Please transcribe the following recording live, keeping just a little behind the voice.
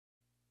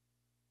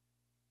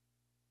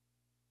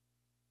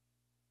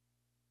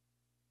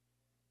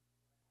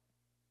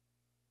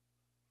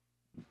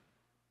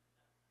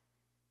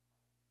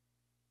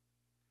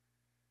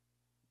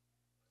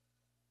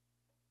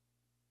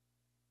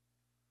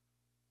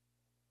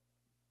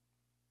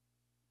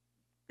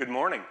Good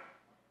morning.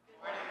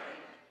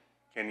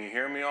 Can you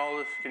hear me all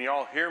this? Can you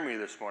all hear me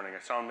this morning?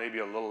 I sound maybe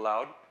a little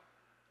loud.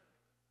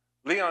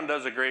 Leon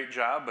does a great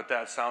job, but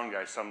that sound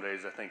guy, some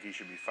days I think he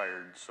should be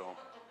fired, so.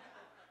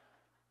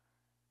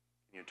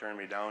 Can you turn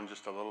me down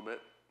just a little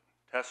bit?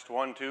 Test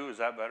 1, 2, is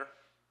that better?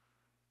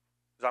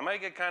 Because I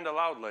might get kind of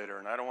loud later,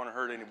 and I don't want to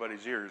hurt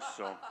anybody's ears,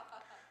 so.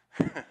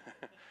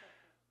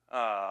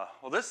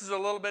 Well, this is a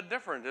little bit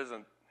different,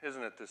 isn't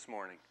it, this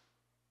morning?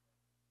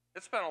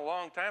 It's been a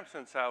long time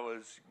since I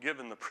was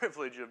given the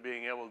privilege of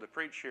being able to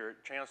preach here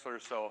at Chancellor,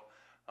 so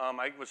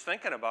I was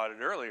thinking about it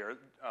earlier.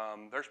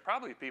 There's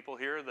probably people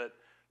here that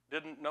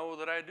didn't know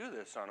that I do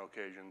this on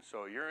occasion,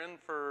 so you're in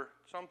for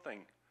something.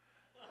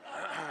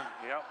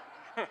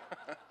 Yep.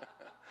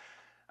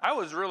 I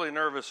was really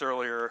nervous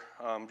earlier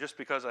just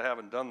because I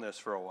haven't done this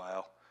for a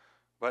while,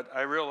 but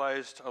I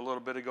realized a little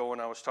bit ago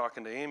when I was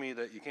talking to Amy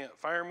that you can't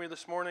fire me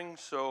this morning,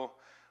 so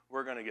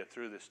we're going to get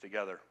through this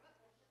together.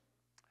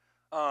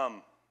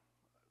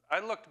 I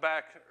looked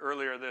back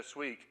earlier this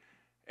week,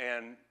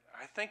 and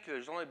I think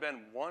there's only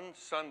been one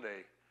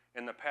Sunday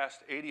in the past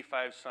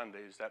 85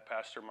 Sundays that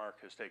Pastor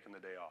Mark has taken the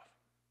day off.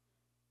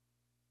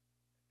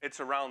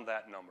 It's around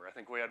that number. I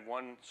think we had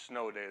one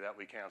snow day that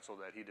we canceled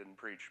that he didn't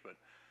preach, but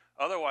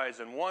otherwise,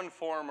 in one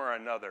form or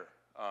another,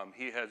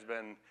 he has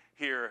been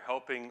here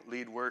helping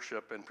lead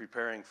worship and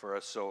preparing for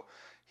us, so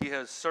he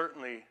has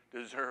certainly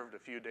deserved a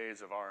few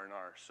days of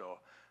R&R, so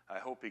I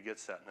hope he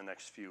gets that in the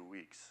next few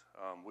weeks.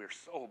 We're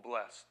so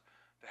blessed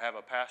to have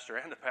a pastor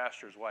and a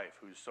pastor's wife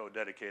who's so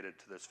dedicated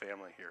to this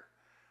family here.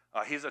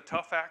 He's a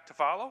tough act to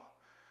follow.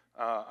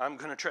 I'm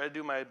going to try to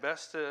do my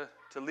best to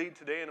lead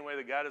today in the way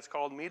that God has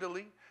called me to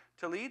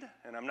lead,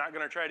 and I'm not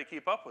going to try to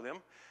keep up with him,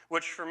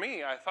 which for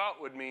me I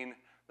thought would mean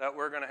that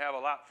we're going to have a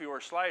lot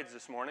fewer slides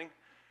this morning,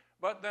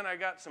 but then I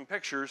got some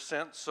pictures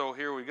sent, so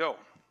here we go.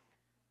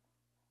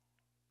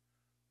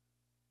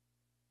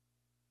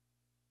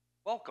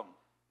 Welcome.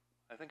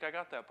 I think I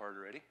got that part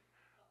already.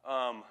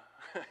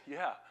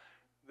 Yeah.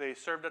 They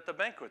served at the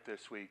banquet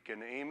this week,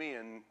 and Amy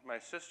and my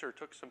sister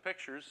took some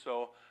pictures,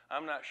 so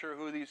I'm not sure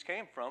who these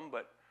came from,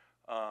 but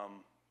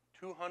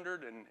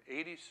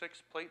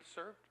 286 plates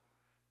served,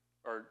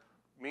 or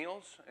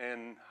meals,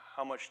 and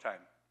how much time?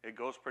 It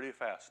goes pretty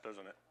fast,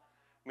 doesn't it?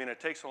 I mean, it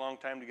takes a long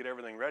time to get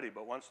everything ready,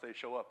 but once they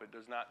show up, it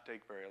does not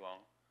take very long.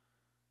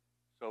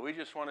 So we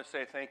just want to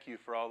say thank you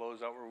for all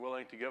those that were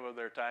willing to give of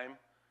their time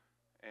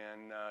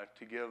and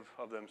to give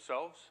of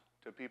themselves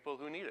to people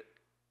who need it.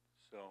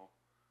 So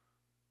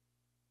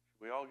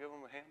we all give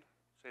them a hand,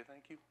 say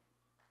thank you?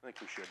 I think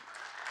we should.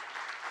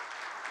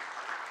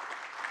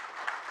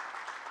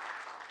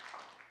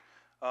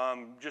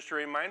 Just a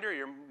reminder,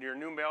 your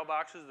new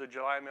mailboxes, the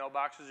July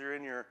mailboxes are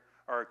in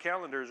our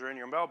calendars are in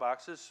your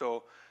mailboxes,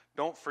 so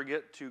don't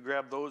forget to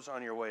grab those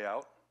on your way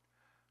out.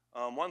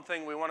 One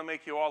thing we want to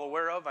make you all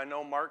aware of, I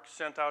know Mark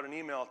sent out an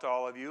email to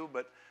all of you,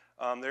 but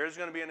there is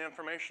going to be an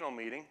informational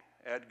meeting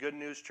at Good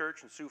News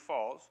Church in Sioux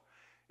Falls.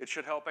 It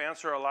should help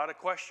answer a lot of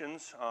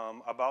questions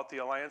about the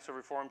Alliance of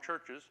Reformed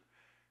Churches,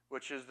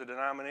 which is the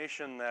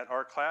denomination that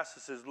our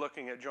classis is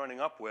looking at joining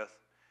up with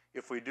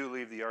if we do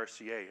leave the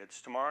RCA. It's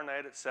tomorrow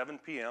night at 7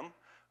 p.m.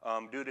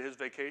 Due to his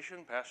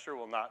vacation, Pastor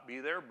will not be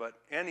there, but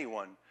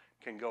anyone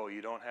can go.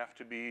 You don't have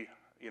to be,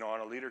 on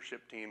a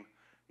leadership team.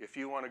 If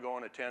you want to go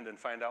and attend and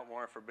find out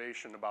more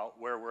information about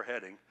where we're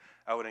heading,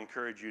 I would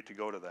encourage you to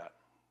go to that.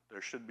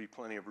 There should be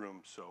plenty of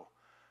room. So,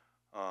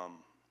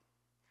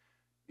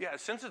 yeah,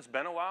 since it's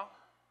been a while,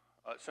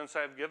 since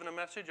I've given a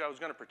message, I was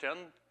going to pretend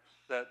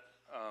that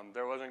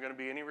there wasn't going to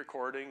be any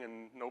recording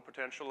and no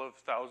potential of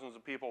thousands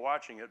of people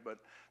watching it, but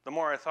the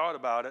more I thought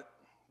about it,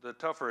 the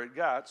tougher it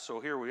got, so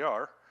here we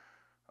are.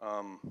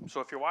 So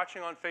if you're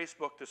watching on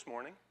Facebook this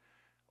morning,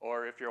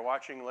 or if you're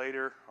watching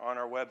later on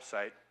our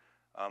website,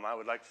 I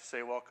would like to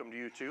say welcome to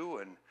you too,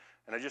 and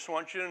I just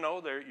want you to know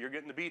that you're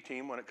getting the B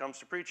team when it comes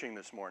to preaching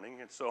this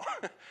morning, and so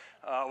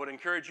I would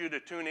encourage you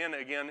to tune in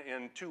again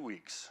in 2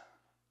 weeks.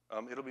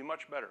 It'll be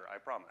much better, I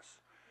promise.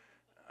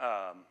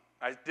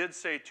 I did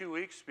say 2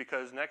 weeks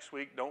because next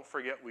week, don't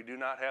forget, we do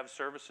not have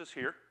services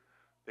here.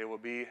 They will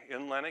be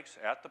in Lenox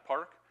at the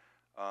park,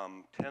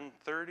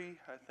 10:30,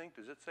 I think.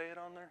 Does it say it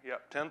on there? Yeah,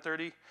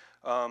 10:30.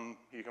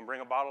 You can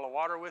bring a bottle of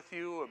water with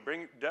you.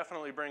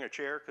 Definitely bring a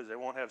chair because they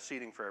won't have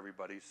seating for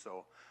everybody.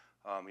 So,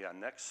 yeah,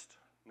 next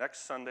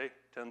Sunday,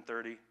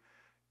 10:30,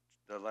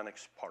 the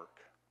Lenox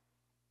Park.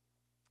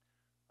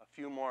 A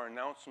few more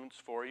announcements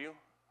for you.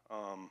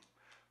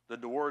 The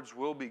Dewards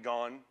will be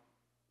gone.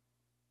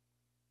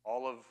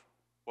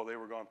 They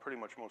were gone pretty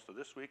much most of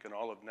this week and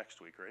all of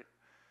next week, right?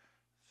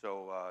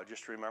 So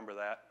just remember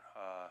that.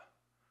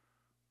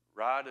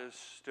 Rod is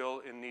still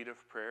in need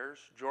of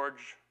prayers.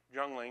 George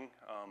Jungling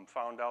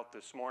found out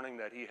this morning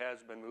that he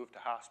has been moved to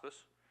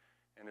hospice,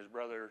 and his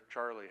brother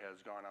Charlie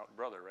has gone out,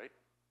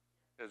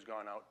 has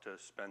gone out to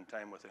spend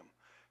time with him.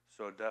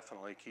 So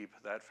definitely keep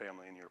that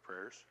family in your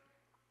prayers.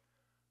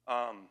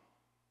 Yeah,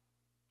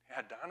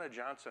 Donna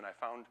Johnson, I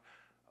found,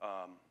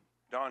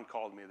 Dawn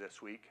called me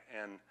this week,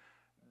 and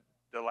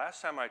the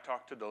last time I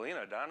talked to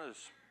Delina,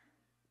 Donna's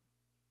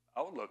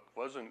outlook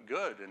wasn't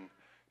good, and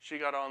she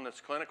got on this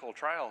clinical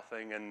trial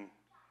thing, and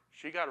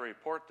she got a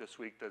report this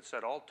week that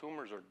said all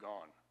tumors are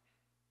gone.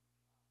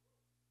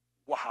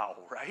 Wow,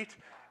 right?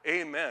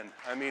 Amen.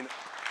 I mean,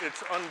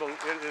 it's unbelievable.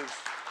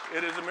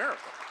 It is a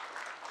miracle.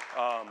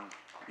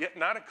 Yet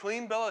not a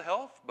clean bill of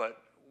health, but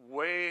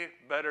way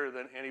better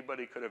than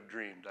anybody could have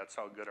dreamed. That's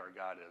how good our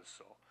God is.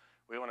 So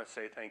we want to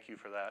say thank you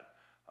for that.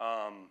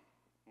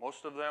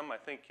 Most of them, I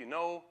think you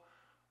know.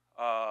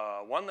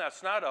 One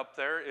that's not up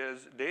there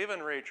is Dave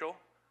and Rachel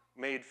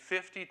made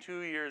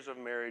 52 years of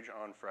marriage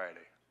on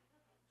Friday.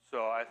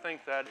 So I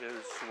think that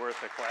is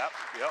worth a clap.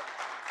 Yep.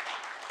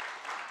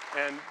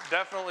 And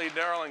definitely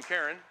Daryl and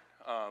Karen.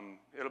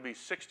 It'll be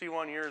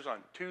 61 years on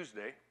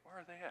Tuesday. Where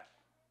are they at?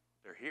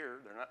 They're here.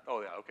 They're not.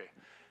 Oh, yeah, okay.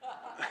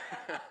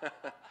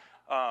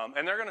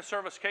 And they're going to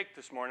serve us cake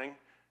this morning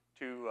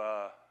to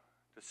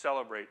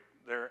celebrate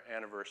their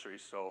anniversary.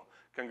 So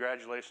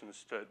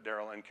congratulations to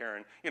Daryl and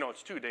Karen. You know,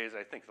 it's 2 days.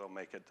 I think they'll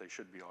make it. They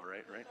should be all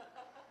right, right?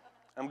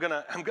 I'm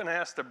gonna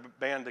ask the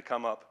band to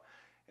come up.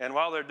 And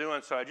while they're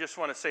doing so, I just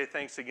want to say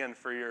thanks again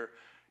for your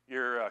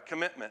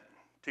commitment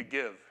to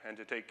give and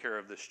to take care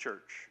of this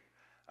church.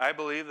 I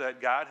believe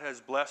that God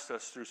has blessed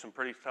us through some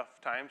pretty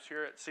tough times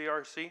here at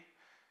CRC,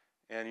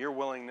 and your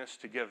willingness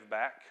to give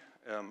back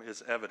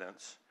is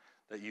evidence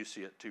that you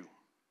see it too.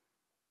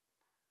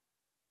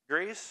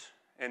 Grace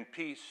and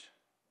peace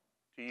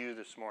to you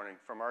this morning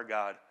from our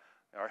God,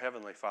 our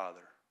Heavenly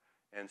Father,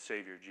 and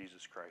Savior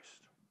Jesus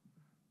Christ.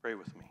 Pray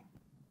with me.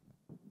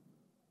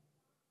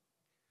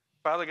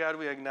 Father God,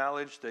 we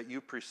acknowledge that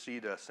you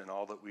precede us in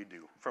all that we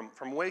do,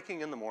 from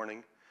waking in the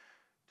morning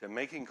to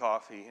making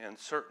coffee and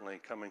certainly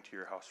coming to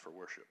your house for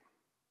worship.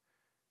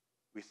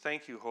 We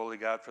thank you, Holy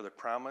God, for the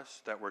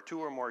promise that where two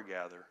or more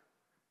gather,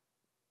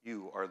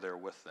 you are there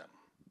with them.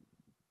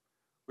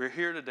 We're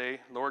here today,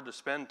 Lord, to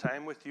spend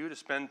time with you, to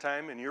spend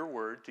time in your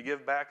word, to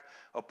give back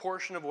a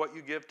portion of what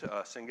you give to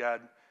us, and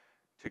God,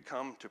 to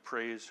come to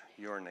praise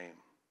your name.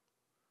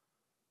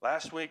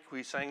 Last week,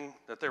 we sang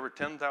that there were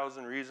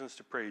 10,000 reasons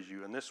to praise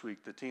you, and this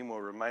week, the team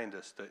will remind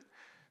us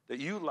that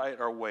you light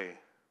our way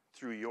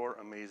through your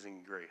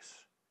amazing grace.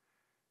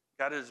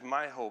 God, it is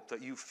my hope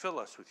that you fill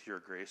us with your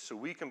grace so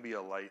we can be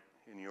a light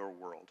in your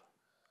world.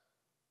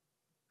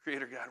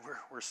 Creator God,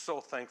 we're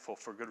so thankful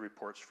for good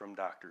reports from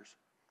doctors.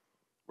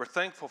 We're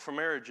thankful for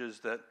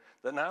marriages that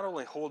not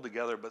only hold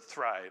together but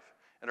thrive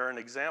and are an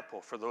example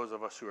for those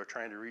of us who are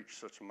trying to reach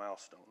such a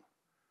milestone.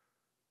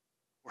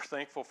 We're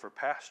thankful for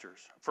pastors,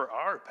 for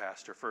our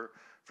pastor,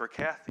 for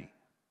Cathy,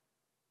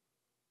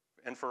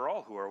 and for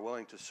all who are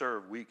willing to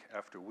serve week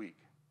after week.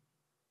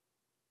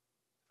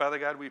 Father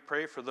God, we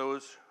pray for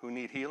those who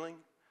need healing,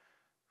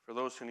 for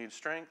those who need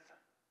strength,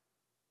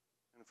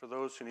 and for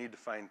those who need to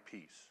find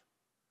peace.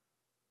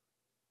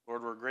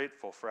 Lord, we're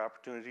grateful for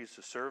opportunities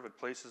to serve at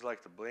places like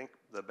the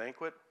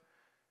banquet,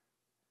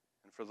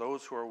 and for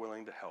those who are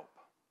willing to help.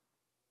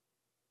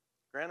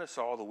 Grant us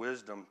all the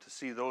wisdom to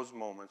see those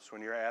moments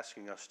when you're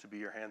asking us to be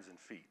your hands and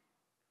feet,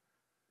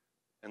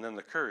 and then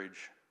the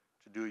courage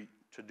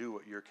to do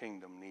what your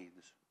kingdom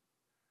needs.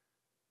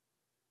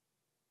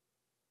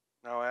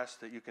 Now I ask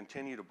that you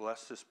continue to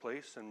bless this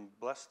place and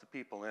bless the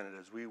people in it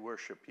as we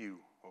worship you,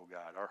 O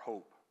God, our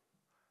hope,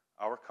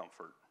 our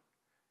comfort,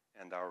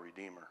 and our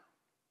Redeemer.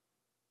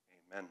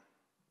 Amen.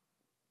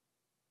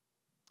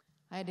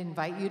 I'd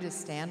invite you to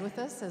stand with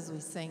us as we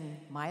sing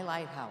My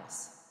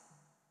Lighthouse.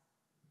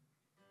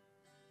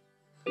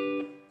 Just a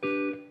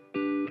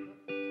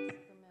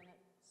minute.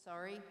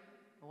 Sorry,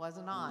 it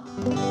wasn't on.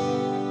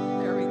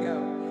 There we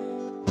go.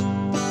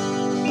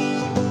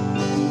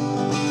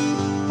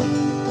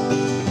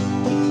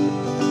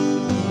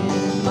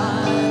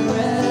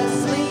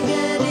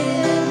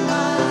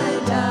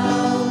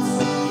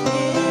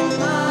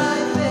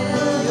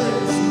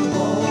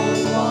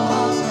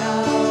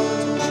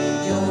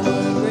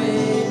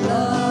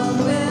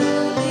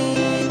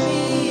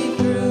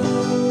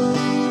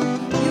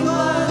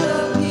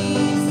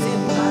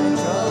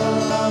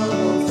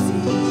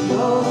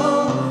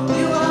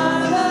 You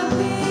are the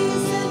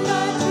peace in my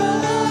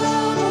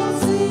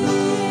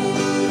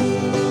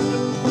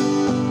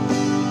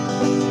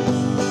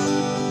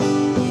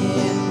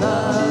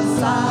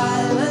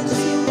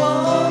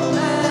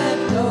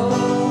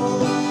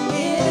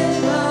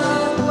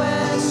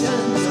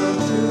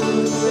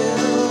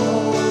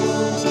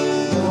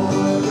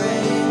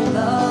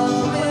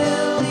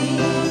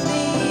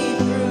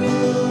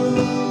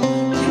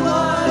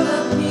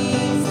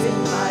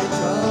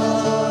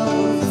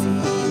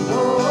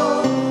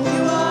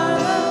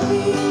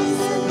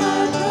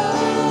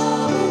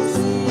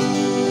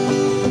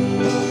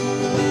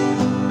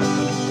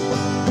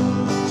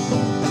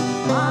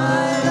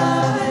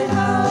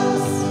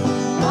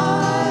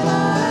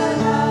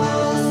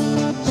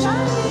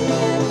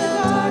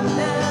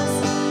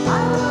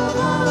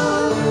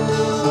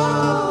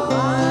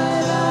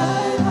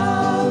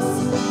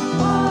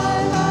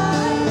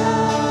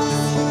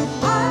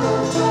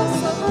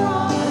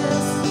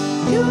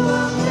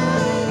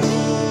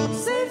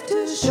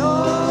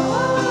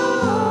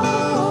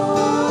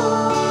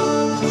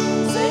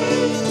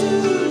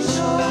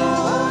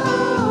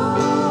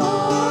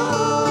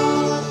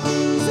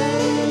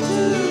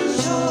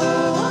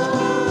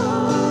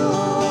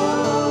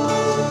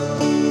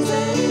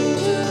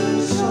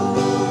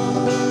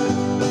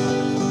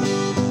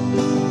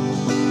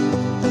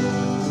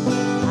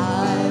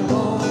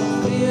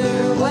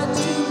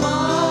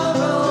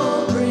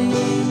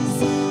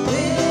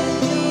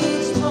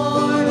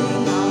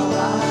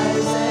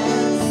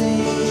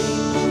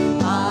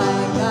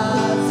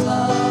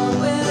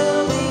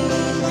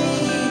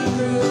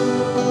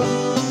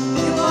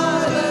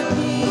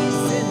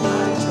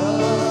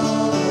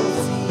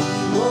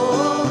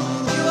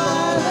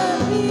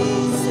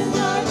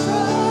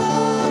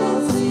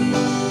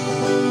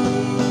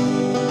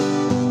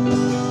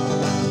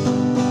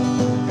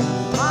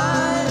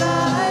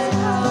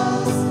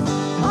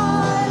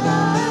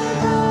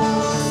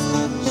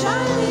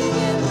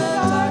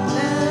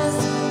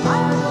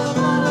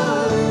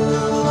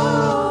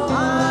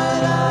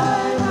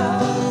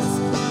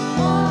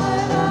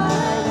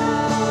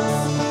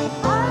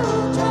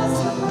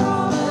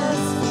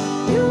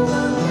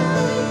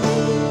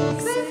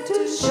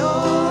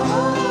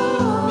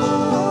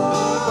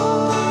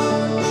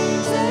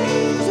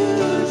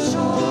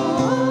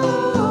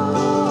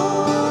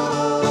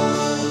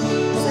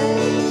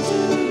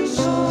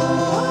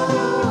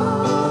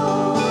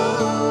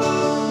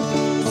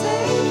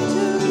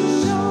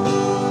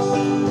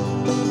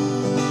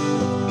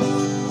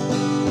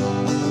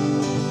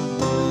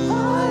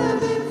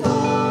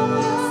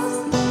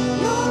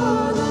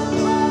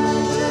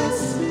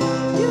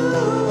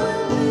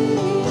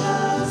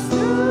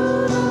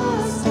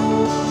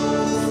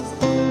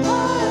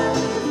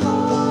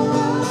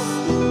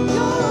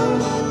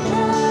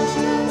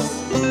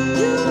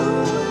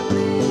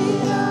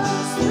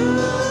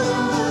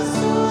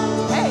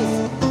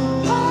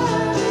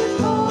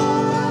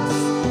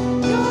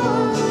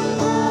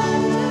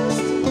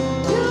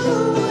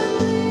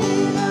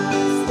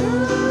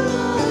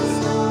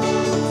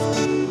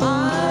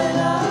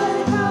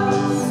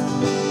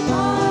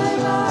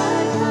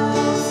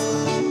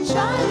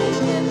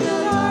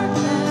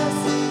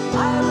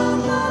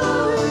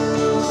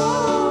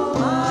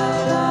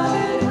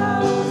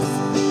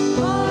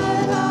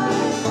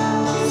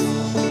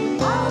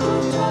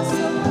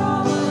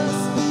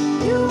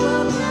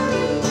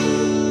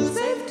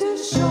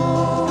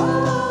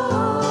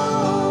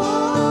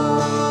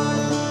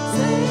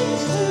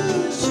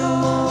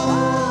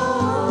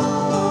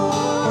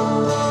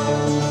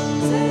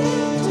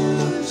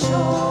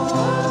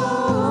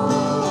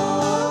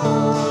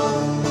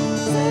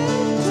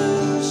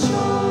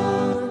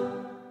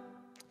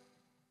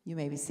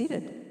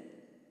seated.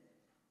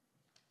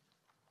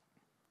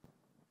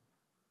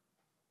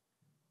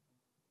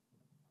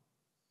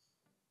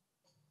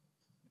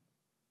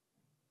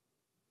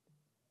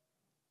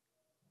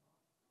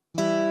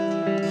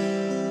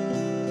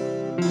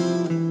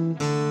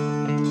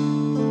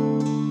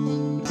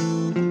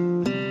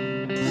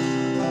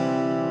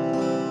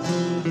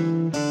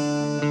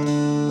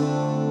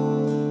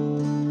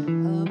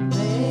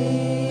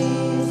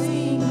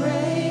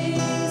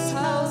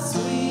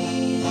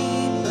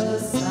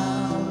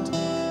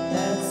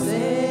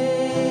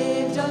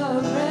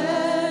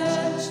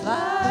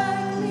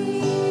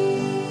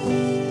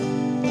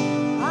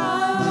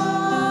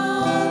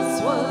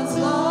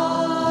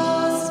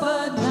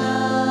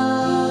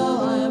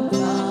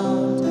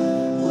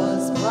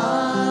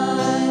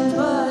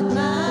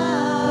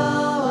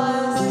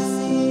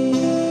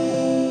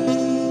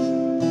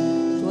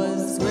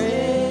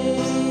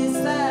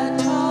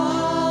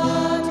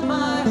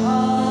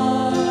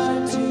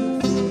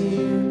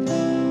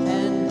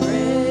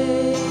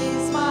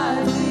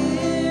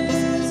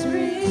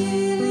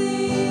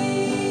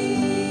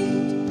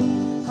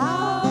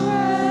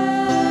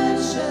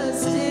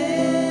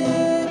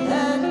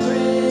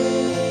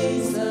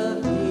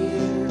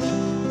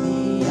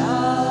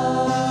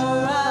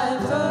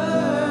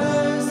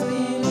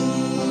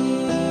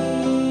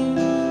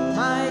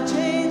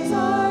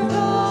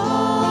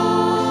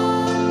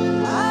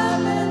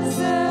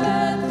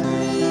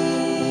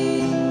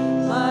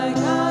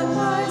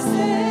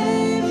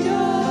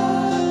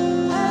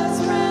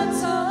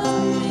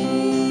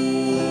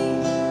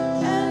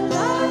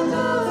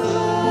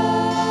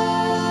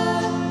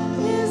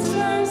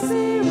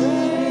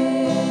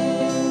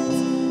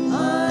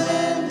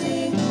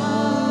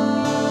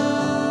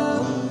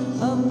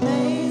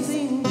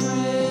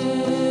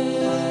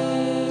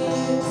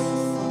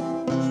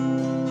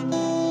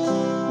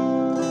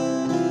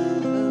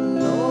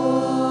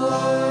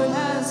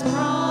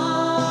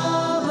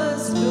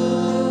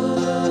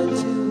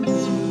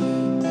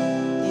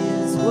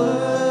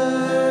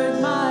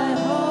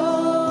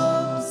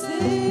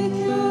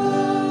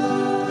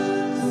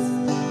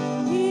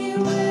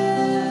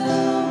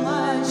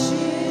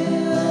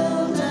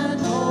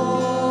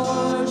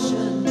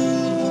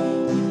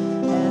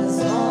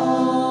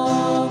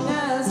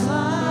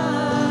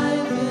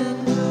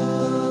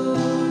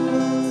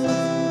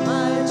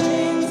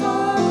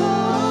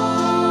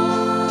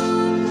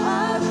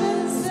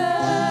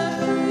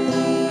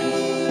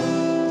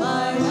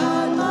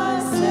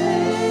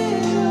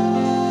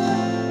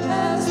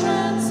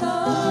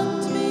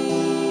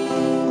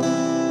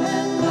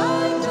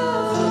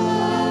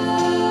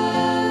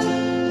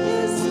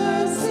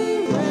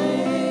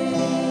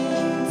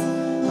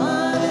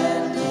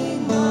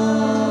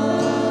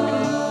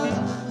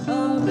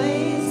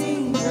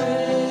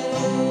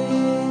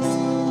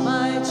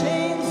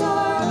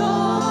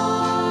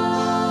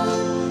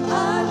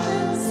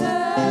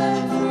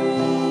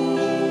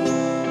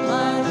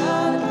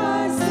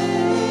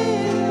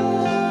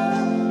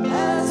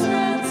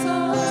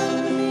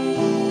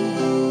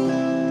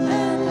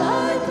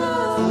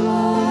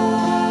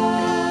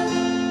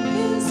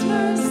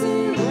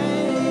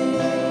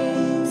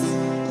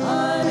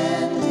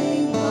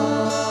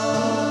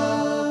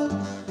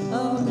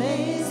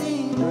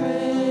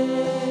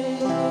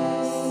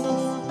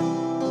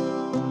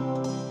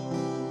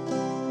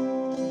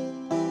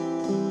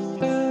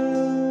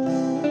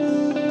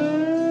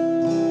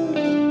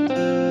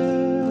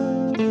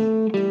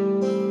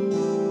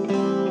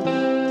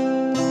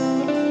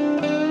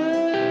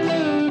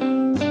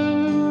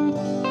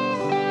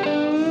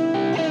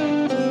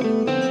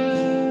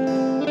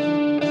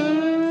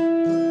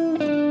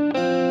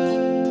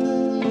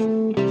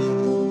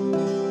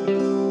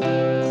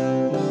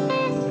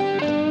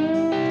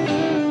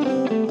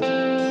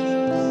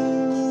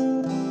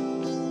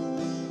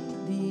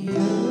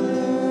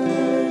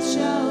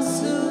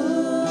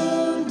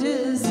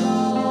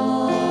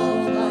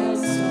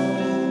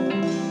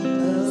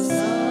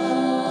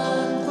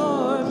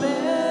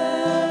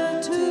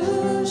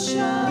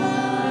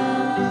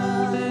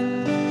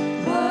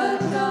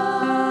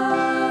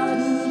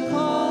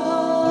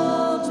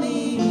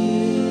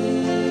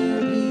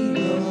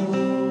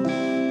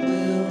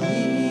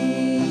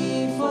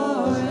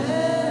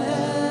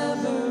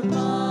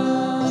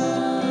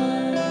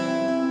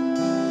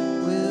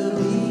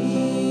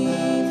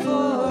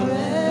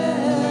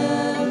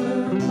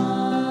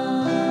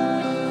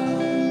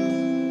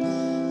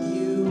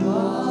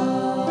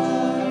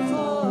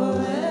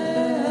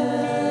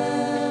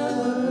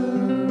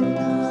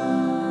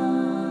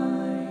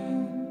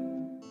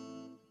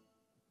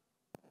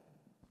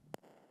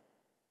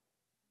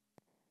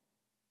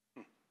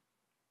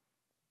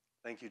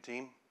 Thank you,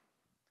 team.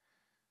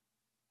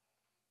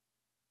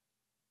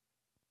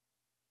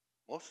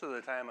 Most of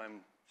the time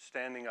I'm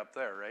standing up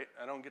there, right?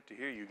 I don't get to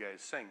hear you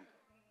guys sing.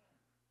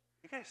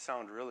 You guys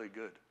sound really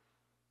good.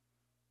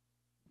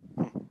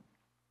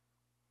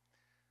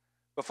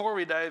 Before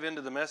we dive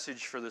into the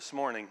message for this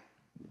morning,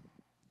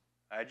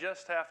 I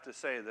just have to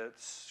say that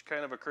it's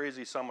kind of a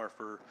crazy summer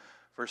for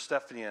for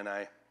Stephanie and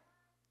I.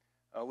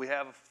 We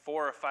have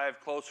 4 or 5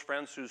 close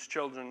friends whose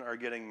children are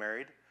getting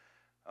married.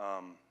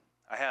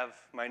 I have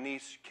my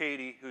niece,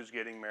 Katie, who's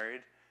getting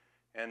married,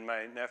 and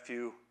my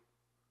nephew,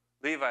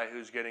 Levi,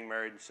 who's getting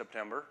married in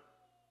September.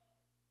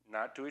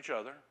 Not to each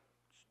other.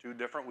 It's 2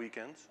 different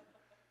weekends.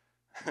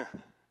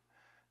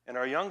 And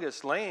our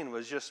youngest, Lane,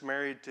 was just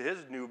married to his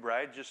new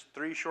bride just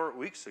 3 short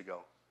weeks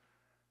ago.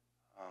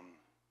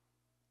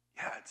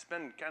 Yeah, it's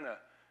been kind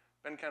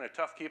of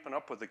tough keeping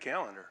up with the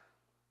calendar.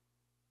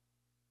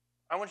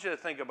 I want you to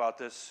think about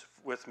this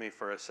with me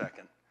for a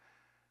second.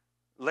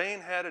 Lane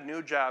had a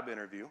new job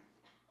interview.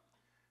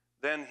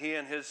 Then he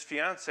and his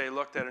fiancee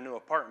looked at a new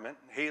apartment.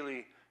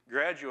 Haley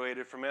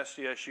graduated from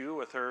SDSU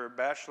with her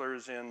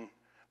bachelor's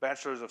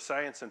of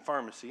Science in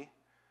Pharmacy.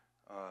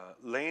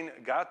 Lane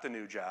got the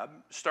new job,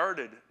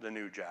 started the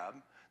new job.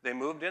 They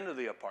moved into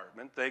the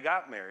apartment. They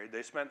got married.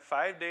 They spent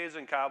 5 days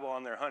in Cabo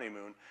on their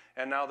honeymoon,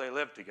 and now they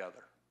live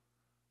together.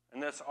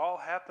 And this all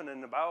happened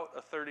in about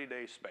a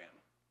 30-day span.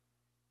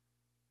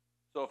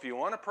 So if you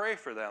want to pray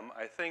for them,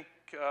 I think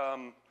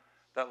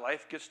that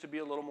life gets to be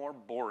a little more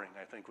boring,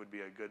 I think would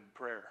be a good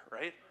prayer,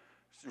 right?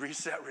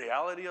 Reset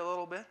reality a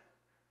little bit.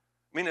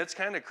 I mean, it's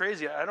kind of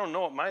crazy. I don't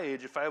know at my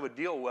age if I would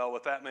deal well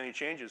with that many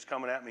changes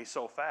coming at me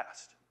so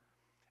fast.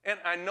 And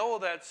I know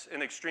that's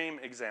an extreme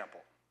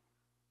example.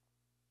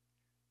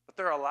 But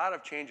there are a lot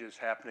of changes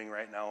happening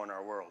right now in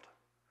our world.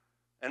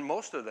 And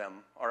most of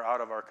them are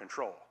out of our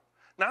control.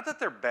 Not that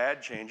they're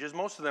bad changes.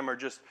 Most of them are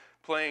just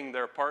playing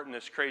their part in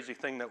this crazy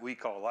thing that we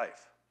call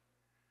life.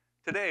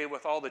 Today,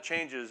 with all the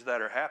changes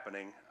that are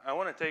happening, I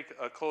want to take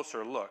a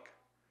closer look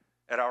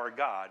at our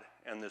God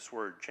and this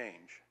word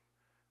change.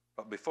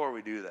 But before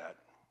we do that,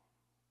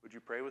 would you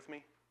pray with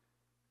me?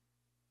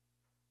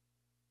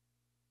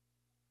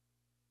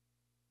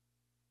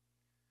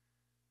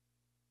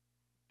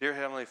 Dear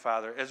Heavenly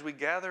Father, as we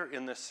gather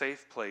in this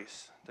safe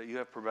place that you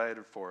have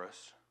provided for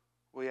us,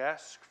 we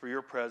ask for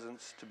your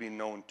presence to be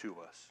known to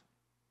us.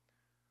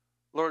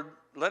 Lord,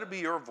 let it be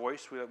your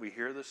voice that we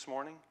hear this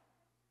morning.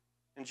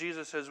 And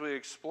Jesus, as we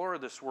explore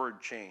this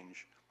word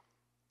change,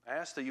 I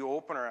ask that you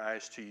open our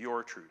eyes to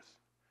your truth.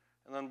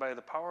 And then by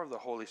the power of the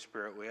Holy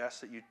Spirit, we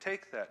ask that you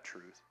take that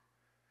truth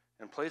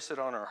and place it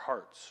on our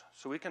hearts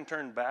so we can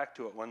turn back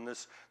to it when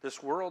this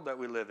world that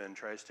we live in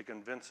tries to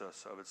convince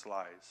us of its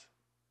lies.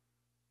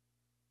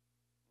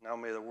 Now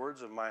may the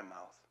words of my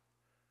mouth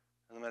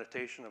and the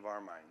meditation of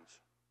our minds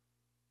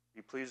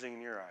be pleasing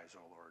in your eyes,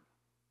 O Lord,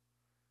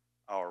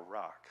 our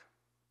rock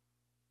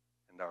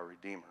and our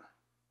Redeemer.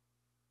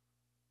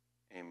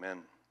 Amen.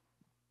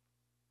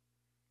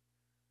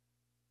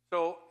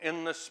 So,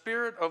 in the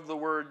spirit of the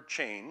word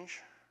change,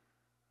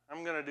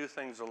 I'm going to do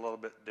things a little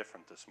bit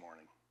different this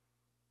morning.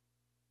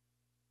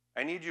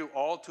 I need you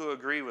all to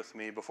agree with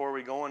me before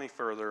we go any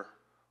further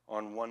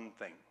on one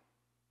thing.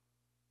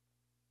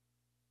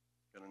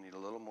 Going to need a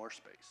little more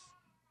space.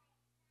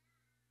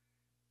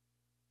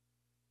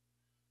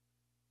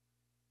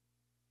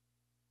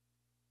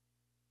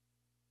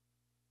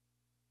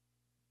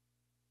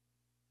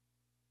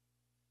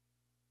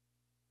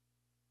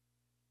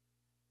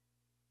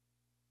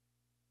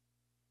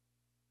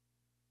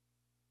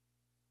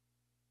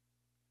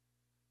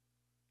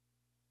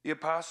 The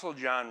Apostle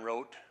John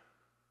wrote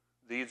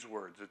these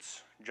words.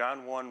 It's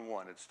John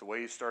 1:1. It's the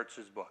way he starts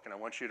his book, and I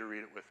want you to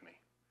read it with me.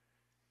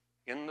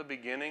 In the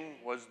beginning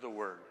was the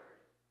Word,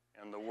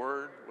 and the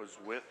Word was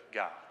with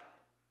God,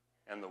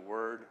 and the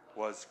Word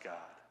was God.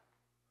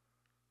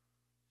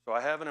 So I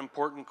have an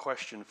important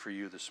question for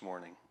you this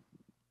morning.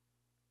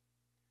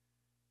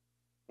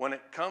 When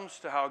it comes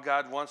to how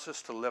God wants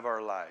us to live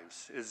our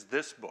lives, is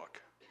this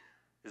book,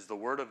 is the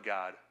Word of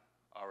God,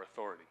 our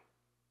authority?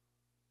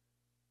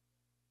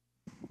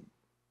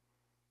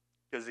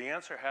 Because the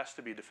answer has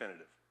to be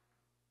definitive.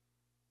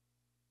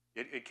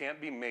 It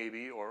can't be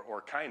maybe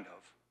or kind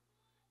of.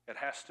 It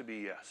has to be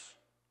yes.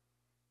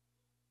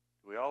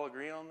 Do we all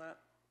agree on that?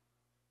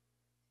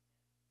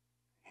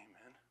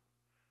 Amen.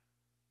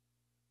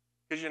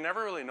 Because you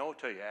never really know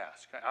till you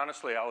ask.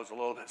 Honestly, I was a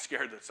little bit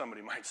scared that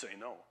somebody might say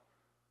no.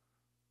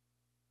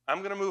 I'm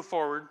going to move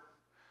forward,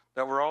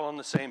 that we're all on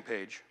the same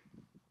page,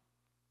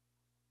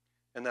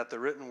 and that the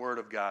written word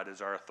of God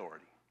is our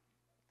authority.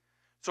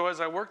 So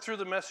as I work through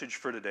the message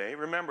for today,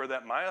 remember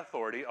that my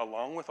authority,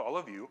 along with all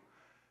of you,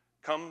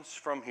 comes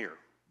from here.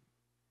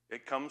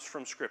 It comes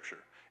from Scripture.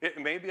 It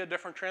may be a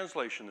different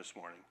translation this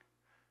morning,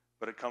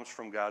 but it comes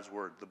from God's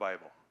Word, the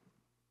Bible.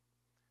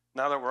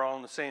 Now that we're all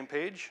on the same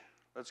page,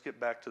 let's get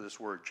back to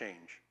this word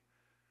change.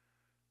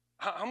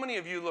 How many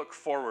of you look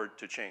forward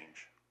to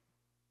change?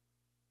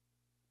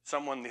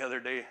 Someone the other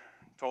day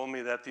told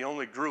me that the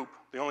only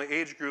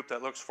age group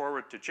that looks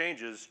forward to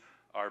changes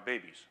are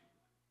babies.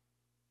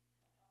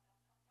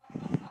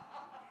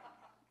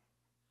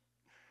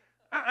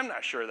 I'm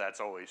not sure that's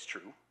always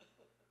true.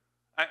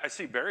 I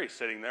see Barry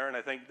sitting there, and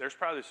I think there's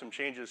probably some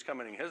changes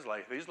coming in his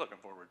life he's looking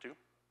forward to.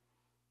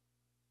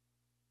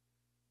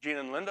 Gene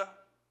and Linda,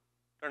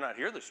 they're not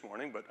here this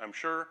morning, but I'm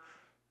sure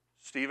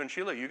Steve and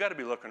Sheila, you got to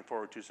be looking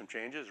forward to some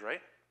changes,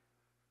 right?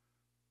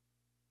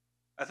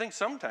 I think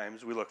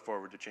sometimes we look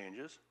forward to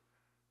changes,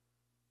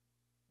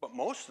 but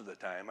most of the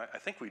time, I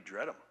think we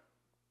dread them,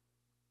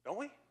 don't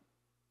we?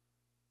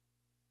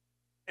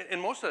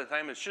 And most of the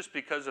time, it's just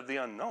because of the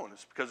unknown.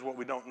 It's because of what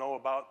we don't know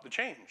about the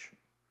change.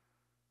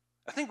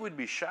 I think we'd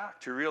be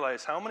shocked to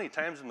realize how many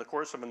times in the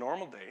course of a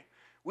normal day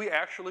we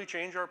actually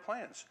change our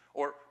plans,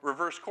 or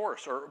reverse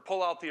course, or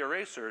pull out the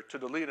eraser to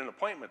delete an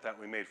appointment that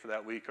we made for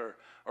that week, or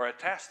a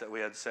task that we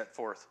had set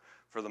forth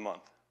for the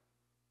month.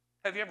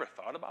 Have you ever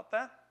thought about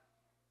that?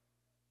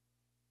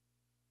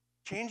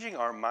 Changing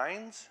our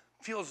minds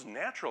feels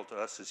natural to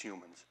us as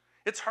humans.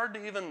 It's hard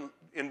to even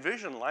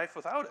envision life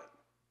without it.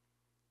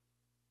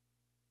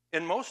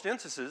 In most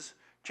instances,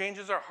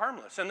 changes are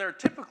harmless, and they're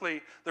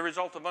typically the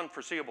result of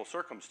unforeseeable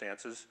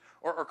circumstances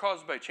or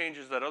caused by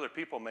changes that other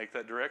people make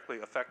that directly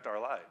affect our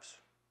lives.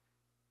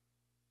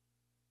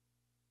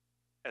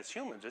 As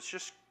humans, it's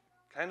just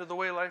kind of the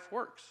way life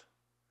works.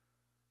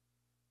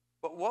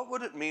 But what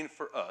would it mean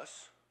for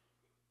us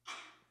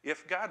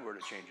if God were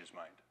to change his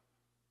mind?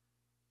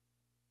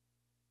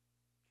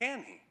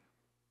 Can he?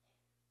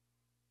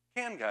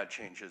 Can God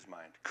change his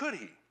mind? Could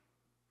he?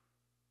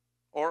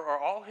 Or are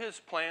all his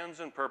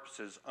plans and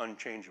purposes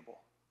unchangeable?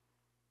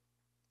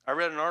 I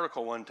read an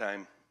article one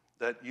time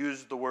that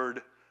used the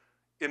word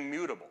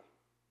immutable,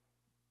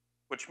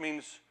 which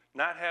means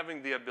not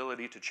having the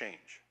ability to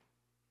change.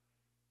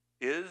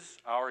 Is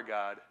our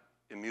God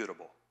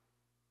immutable?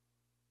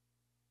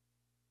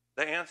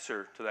 The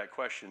answer to that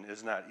question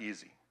is not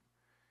easy.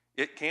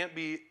 It can't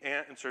be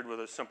answered with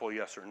a simple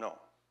yes or no.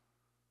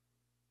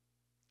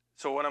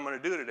 So what I'm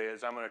going to do today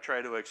is I'm going to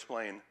try to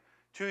explain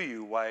to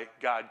you why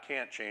God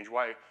can't change,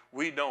 why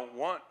we don't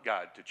want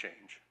God to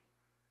change,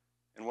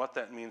 and what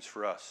that means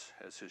for us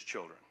as his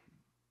children.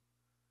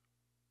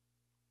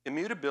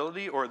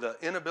 Immutability, or the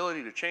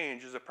inability to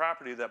change, is a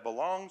property that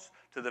belongs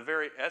to the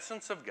very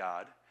essence of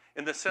God,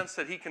 in the sense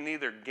that he can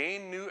neither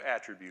gain new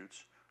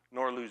attributes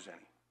nor lose any.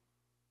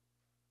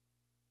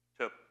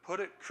 To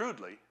put it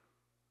crudely,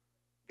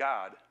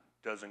 God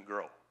doesn't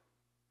grow.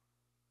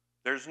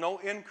 There's no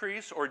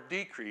increase or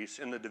decrease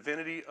in the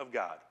divinity of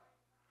God.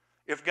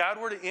 If God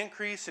were to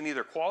increase in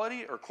either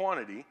quality or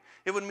quantity,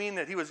 it would mean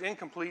that he was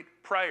incomplete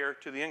prior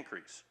to the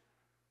increase.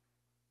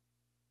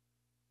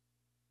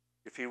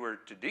 If he were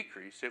to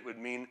decrease, it would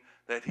mean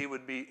that he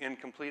would be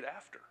incomplete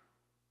after.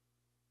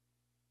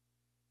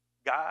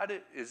 God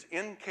is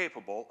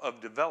incapable of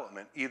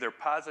development, either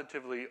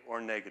positively or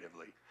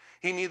negatively.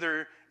 He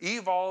neither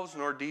evolves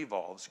nor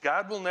devolves.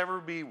 God will never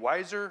be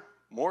wiser,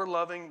 more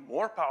loving,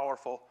 more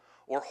powerful,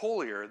 or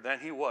holier than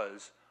he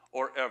was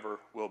or ever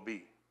will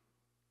be.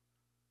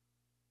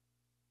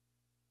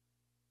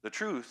 The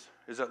truth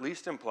is at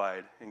least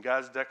implied in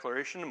God's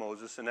declaration to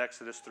Moses in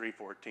Exodus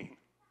 3:14.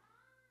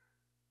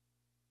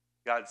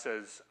 God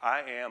says,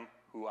 I am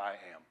who I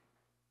am.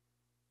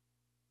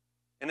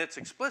 And it's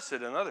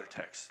explicit in other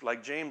texts,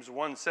 like James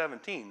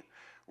 1:17,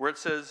 where it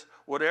says,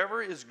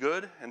 whatever is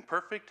good and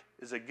perfect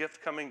is a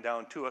gift coming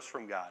down to us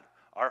from God,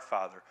 our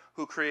Father,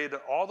 who created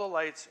all the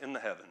lights in the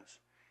heavens.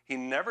 He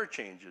never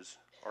changes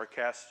or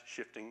casts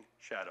shifting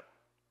shadow.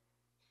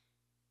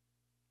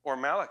 Or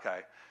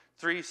Malachi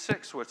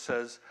 3:6, which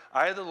says,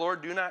 I, the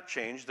Lord, do not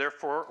change,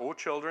 therefore, O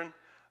children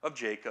of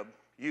Jacob,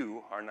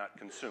 you are not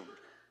consumed.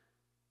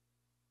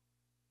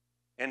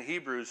 And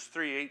Hebrews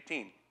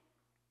 13:8,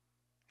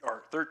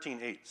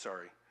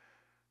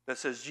 that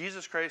says,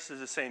 Jesus Christ is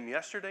the same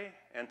yesterday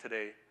and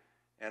today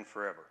and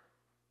forever.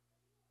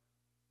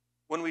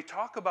 When we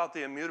talk about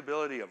the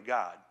immutability of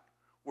God,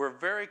 we're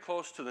very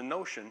close to the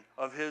notion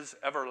of his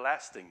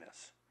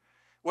everlastingness.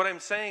 What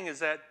I'm saying is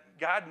that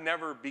God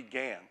never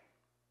began.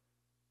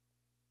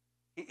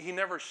 He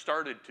never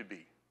started to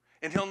be,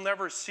 and he'll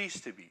never cease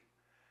to be.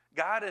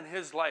 God in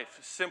his life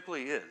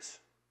simply is,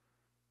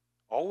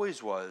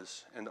 always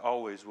was, and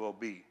always will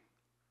be.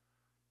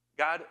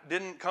 God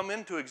didn't come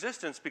into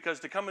existence because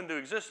to come into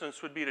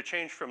existence would be to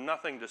change from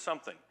nothing to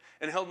something.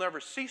 And he'll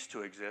never cease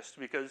to exist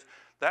because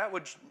that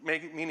would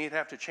mean he'd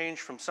have to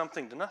change from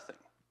something to nothing.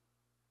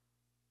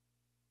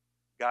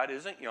 God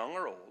isn't young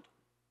or old.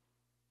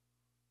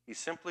 He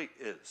simply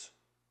is.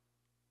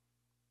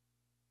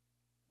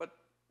 But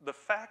the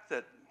fact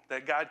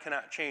that God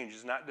cannot change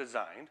is not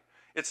designed.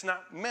 It's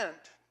not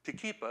meant to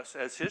keep us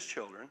as his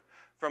children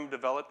from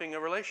developing a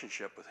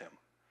relationship with him.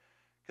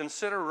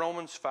 Consider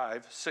Romans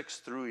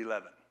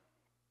 5:6-11.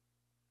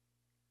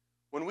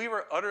 When we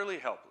were utterly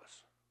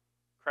helpless,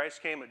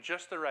 Christ came at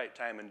just the right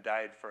time and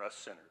died for us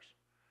sinners.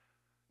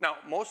 Now,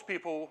 most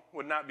people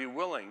would not be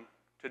willing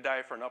to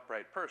die for an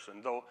upright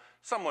person, though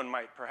someone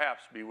might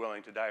perhaps be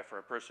willing to die for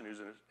a person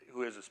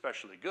who is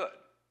especially good.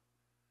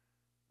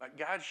 But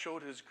God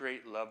showed his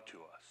great love to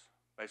us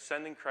by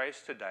sending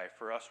Christ to die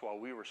for us while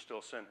we were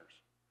still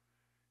sinners.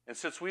 And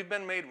since we've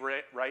been made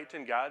right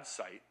in God's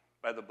sight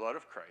by the blood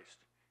of Christ,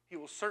 he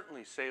will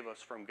certainly save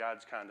us from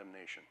God's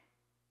condemnation.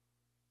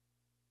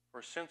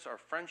 For since our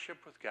friendship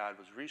with God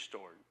was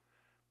restored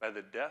by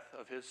the death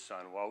of his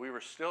Son while we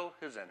were still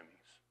his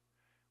enemies,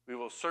 we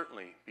will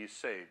certainly be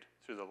saved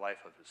through the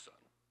life of his Son.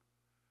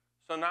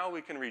 So now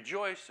we can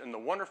rejoice in the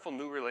wonderful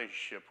new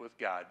relationship with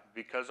God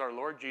because our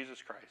Lord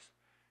Jesus Christ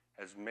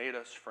has made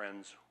us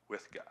friends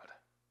with God.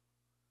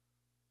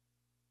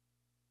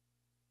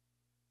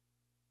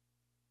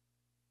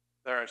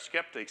 There are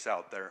skeptics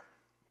out there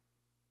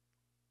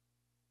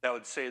that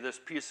would say this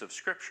piece of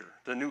Scripture,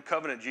 the new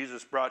covenant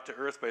Jesus brought to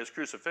earth by his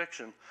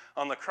crucifixion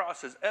on the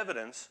cross, is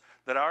evidence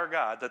that our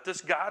God, that this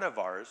God of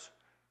ours,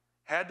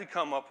 had to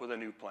come up with a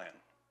new plan,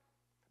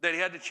 that he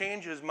had to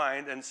change his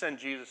mind and send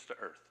Jesus to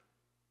earth.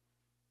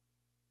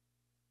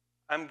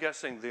 I'm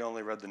guessing they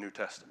only read the New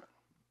Testament,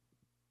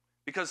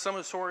 because some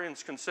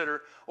historians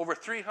consider over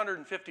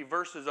 350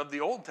 verses of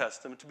the Old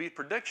Testament to be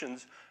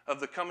predictions of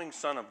the coming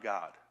Son of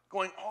God,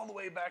 going all the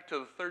way back to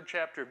the 3rd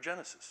chapter of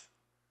Genesis.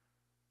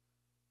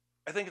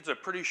 I think it's a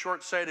pretty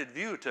short-sighted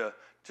view to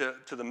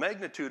the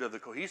magnitude of the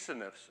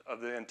cohesiveness of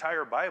the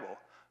entire Bible,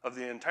 of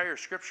the entire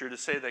Scripture, to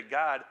say that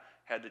God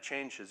had to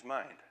change his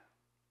mind.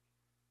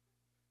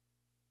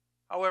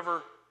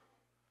 However,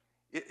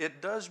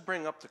 it does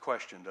bring up the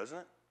question, doesn't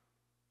it,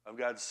 of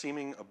God's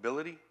seeming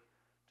ability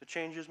to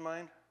change his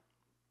mind?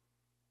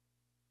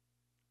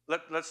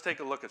 Let's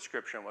take a look at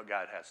Scripture and what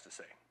God has to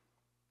say.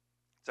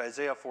 It's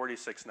Isaiah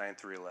 46, 9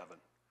 through 11.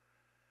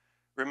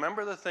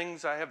 Remember the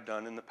things I have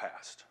done in the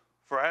past,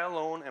 for I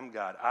alone am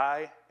God.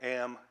 I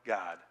am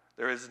God.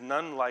 There is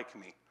none like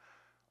me.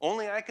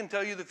 Only I can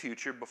tell you the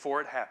future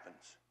before it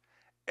happens.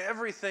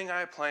 Everything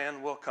I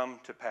plan will come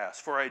to pass,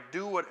 for I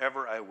do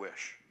whatever I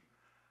wish.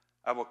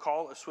 I will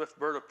call a swift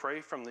bird of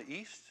prey from the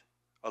east,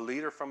 a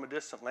leader from a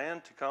distant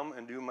land to come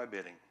and do my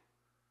bidding.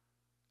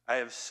 I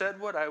have said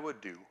what I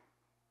would do,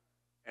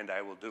 and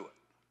I will do it.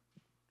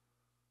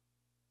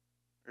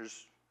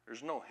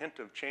 There's no hint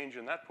of change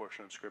in that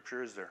portion of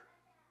Scripture, is there?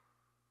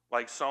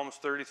 Like Psalms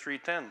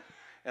 33:10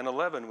 and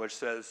 11, which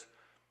says,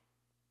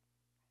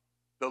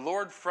 the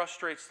Lord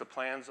frustrates the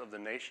plans of the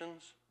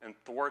nations and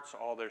thwarts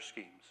all their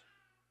schemes.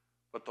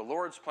 But the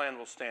Lord's plan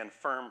will stand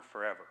firm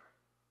forever.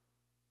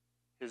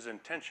 His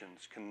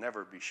intentions can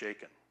never be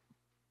shaken.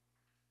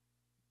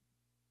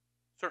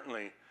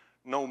 Certainly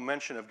no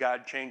mention of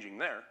God changing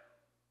there.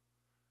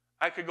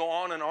 I could go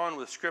on and on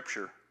with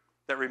Scripture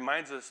that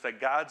reminds us that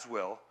God's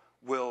will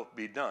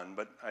be done,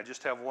 but I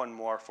just have one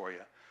more for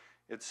you.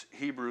 It's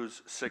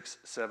Hebrews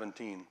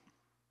 6:17.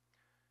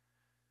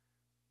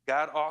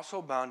 God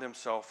also bound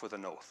himself with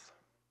an oath,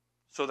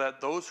 so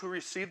that those who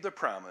received the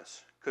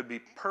promise could be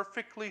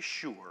perfectly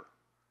sure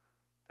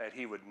that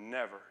he would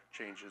never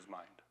change his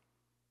mind.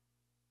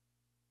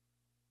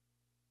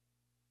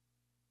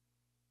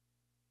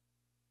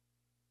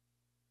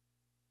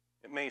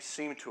 It may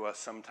seem to us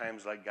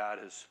sometimes like God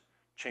has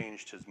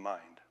changed his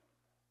mind.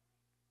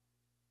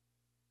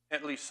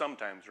 At least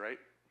sometimes, right?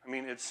 I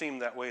mean, it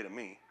seemed that way to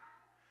me.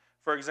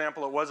 For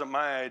example, it wasn't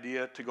my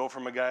idea to go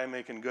from a guy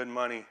making good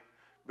money,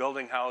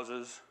 building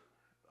houses,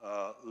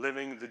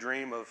 living the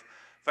dream of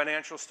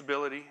financial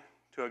stability,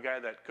 to a guy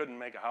that couldn't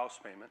make a house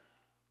payment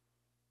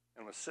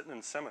and was sitting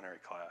in seminary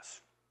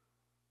class.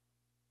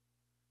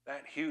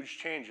 That huge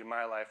change in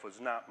my life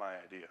was not my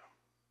idea.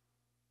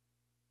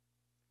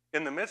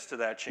 In the midst of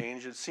that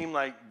change, it seemed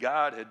like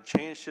God had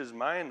changed his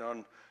mind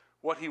on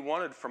what he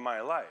wanted for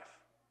my life.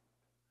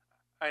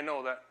 I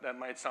know that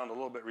might sound a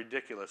little bit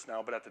ridiculous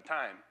now, but at the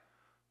time,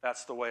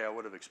 that's the way I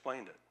would have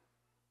explained it.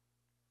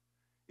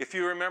 If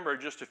you remember,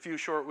 just a few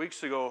short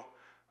weeks ago,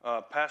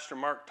 Pastor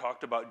Mark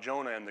talked about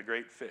Jonah and the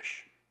great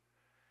fish.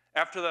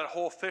 After that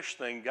whole fish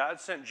thing,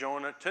 God sent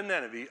Jonah to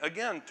Nineveh,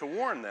 again, to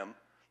warn them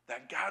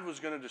that God was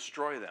going to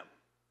destroy them.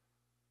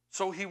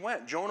 So he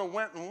went. Jonah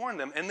went and warned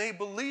them, and they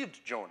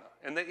believed Jonah,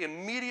 and they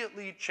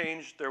immediately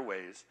changed their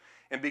ways.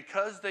 And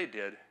because they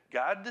did,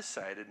 God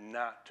decided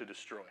not to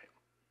destroy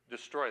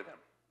them.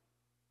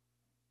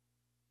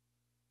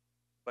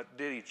 But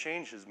did he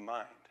change his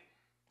mind?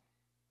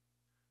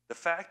 The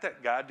fact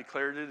that God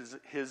declared it as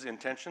his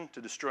intention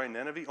to destroy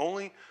Nineveh,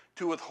 only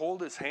to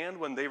withhold his hand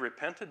when they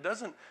repented,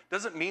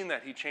 doesn't mean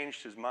that he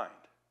changed his mind.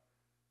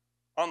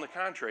 On the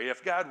contrary,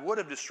 if God would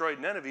have destroyed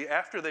Nineveh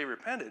after they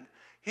repented,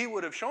 he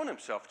would have shown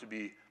himself to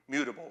be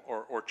mutable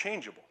or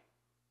changeable.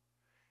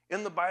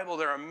 In the Bible,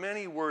 there are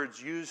many words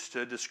used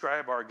to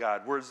describe our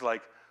God. Words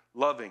like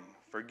loving,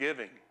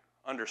 forgiving,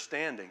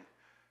 understanding,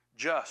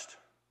 just,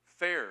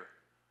 fair,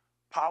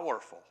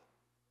 powerful,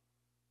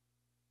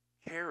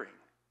 caring,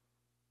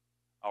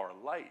 our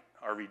light,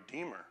 our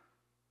Redeemer,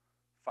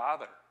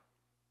 Father,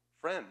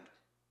 friend.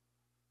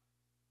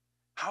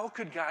 How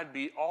could God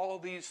be all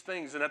these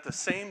things and at the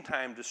same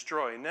time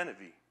destroy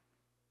Nineveh?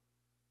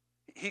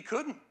 He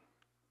couldn't.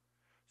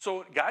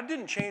 So God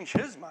didn't change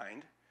his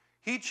mind.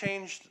 He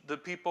changed the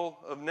people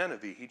of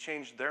Nineveh. He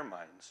changed their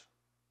minds.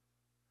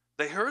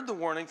 They heard the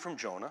warning from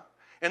Jonah,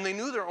 and they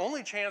knew their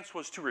only chance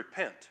was to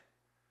repent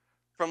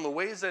from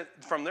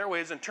their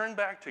ways and turn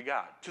back to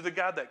God, to the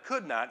God that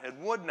could not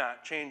and would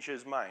not change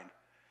his mind.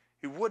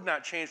 He would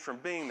not change from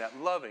being that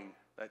loving,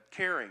 that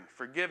caring,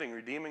 forgiving,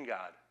 redeeming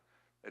God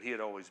that he had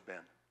always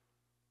been.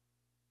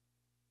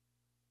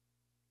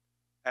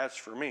 As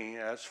for me,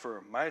 as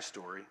for my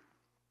story,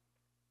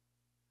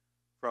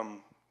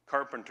 from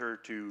carpenter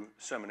to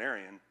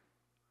seminarian,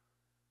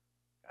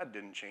 God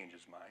didn't change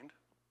his mind.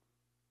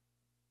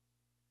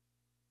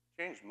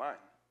 He changed mine.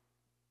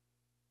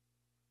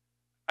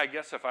 I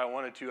guess if I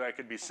wanted to, I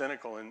could be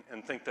cynical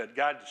and think that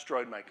God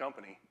destroyed my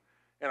company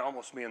and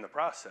almost me in the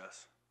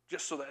process,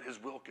 just so that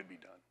his will could be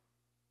done.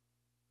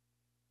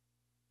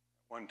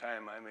 One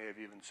time I may have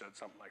even said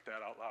something like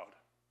that out loud.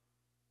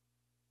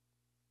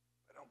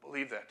 I don't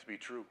believe that to be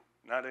true,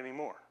 not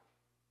anymore.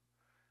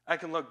 I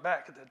can look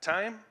back at that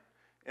time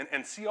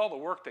and see all the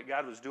work that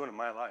God was doing in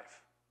my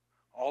life.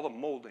 All the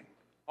molding,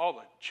 all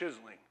the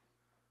chiseling,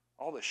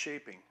 all the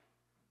shaping.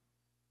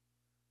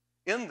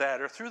 In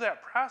that, or through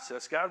that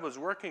process, God was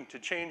working to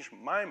change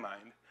my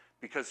mind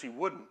because he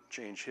wouldn't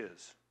change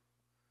his.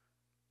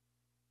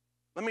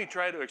 Let me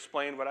try to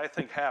explain what I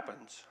think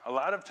happens a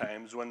lot of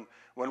times when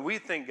we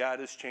think God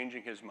is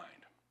changing his mind.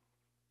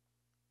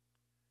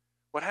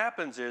 What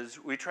happens is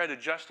we try to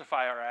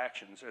justify our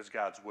actions as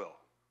God's will.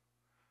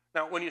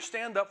 Now, when you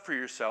stand up for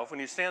yourself, when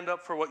you stand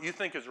up for what you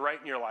think is right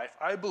in your life,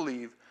 I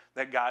believe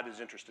that God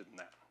is interested in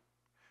that.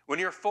 When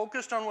you're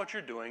focused on what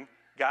you're doing,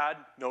 God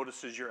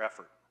notices your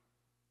effort.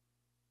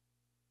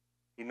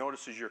 He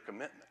notices your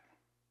commitment.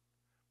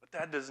 But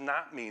that does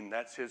not mean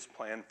that's his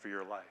plan for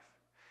your life.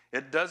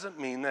 It doesn't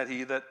mean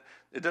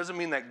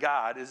that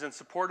God is in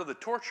support of the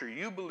torture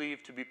you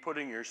believe to be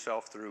putting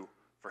yourself through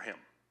for him.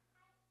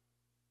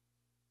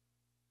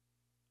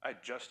 I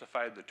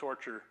justified the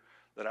torture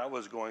that I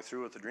was going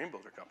through with the Dream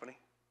Builder Company.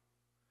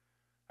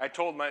 I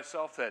told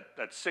myself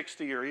that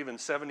 60 or even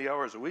 70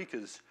 hours a week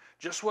is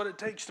just what it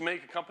takes to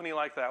make a company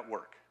like that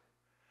work.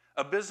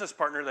 A business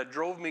partner that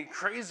drove me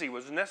crazy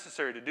was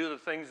necessary to do the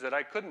things that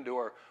I couldn't do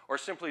or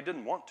simply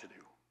didn't want to do.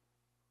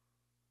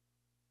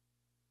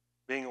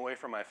 Being away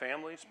from my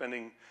family,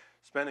 spending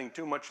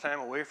too much time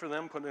away from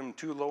them, putting them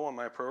too low on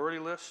my priority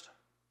list,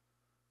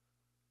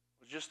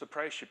 was just the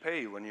price you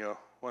pay when you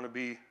want to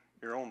be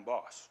your own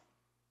boss.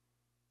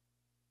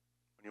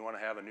 When you want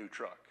to have a new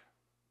truck.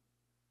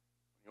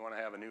 When you want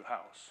to have a new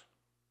house.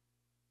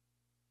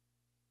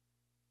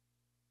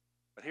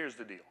 But here's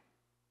the deal.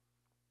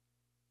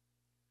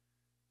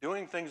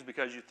 Doing things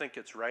because you think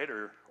it's right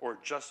or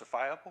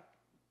justifiable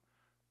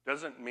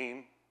doesn't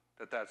mean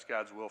that that's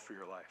God's will for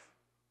your life.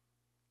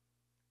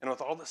 And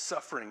with all the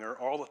suffering or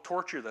all the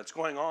torture that's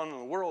going on in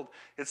the world,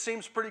 it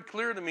seems pretty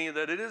clear to me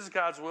that it is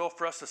God's will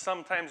for us to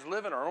sometimes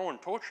live in our own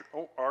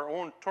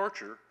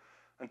torture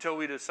until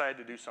we decide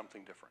to do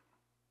something different.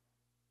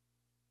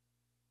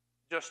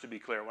 Just to be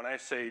clear, when I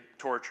say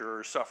torture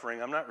or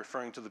suffering, I'm not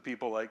referring to the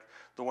people like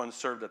the ones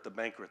served at the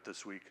banquet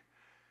this week.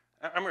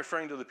 I'm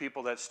referring to the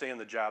people that stay in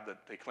the job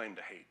that they claim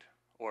to hate,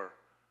 or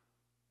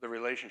the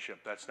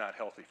relationship that's not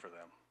healthy for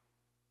them,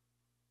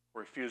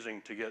 or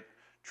refusing to get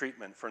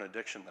treatment for an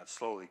addiction that's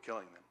slowly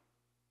killing them.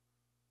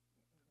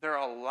 There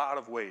are a lot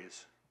of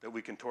ways that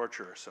we can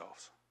torture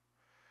ourselves.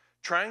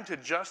 Trying to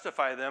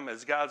justify them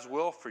as God's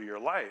will for your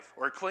life,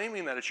 or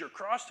claiming that it's your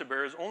cross to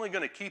bear, is only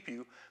going to keep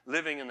you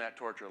living in that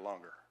torture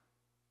longer.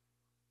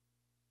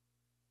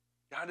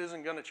 God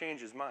isn't going to change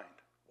his mind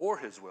or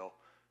his will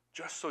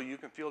just so you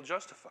can feel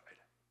justified.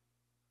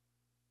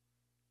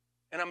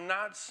 And I'm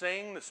not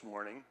saying this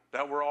morning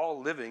that we're all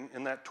living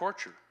in that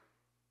torture.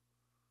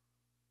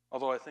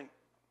 Although I think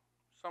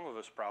some of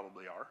us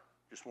probably are,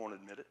 just won't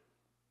admit it.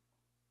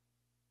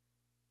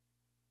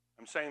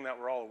 I'm saying that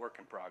we're all a work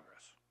in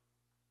progress.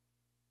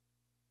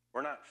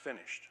 We're not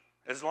finished.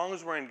 As long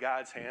as we're in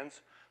God's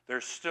hands,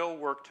 there's still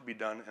work to be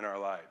done in our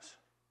lives.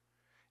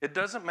 It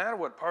doesn't matter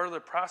what part of the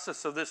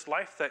process of this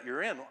life that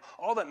you're in.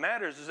 All that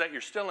matters is that you're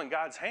still in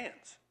God's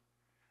hands.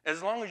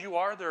 As long as you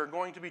are, there are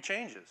going to be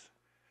changes.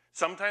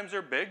 Sometimes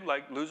they're big,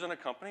 like losing a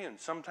company, and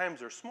sometimes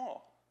they're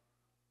small.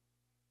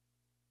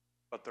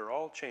 But they're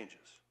all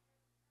changes.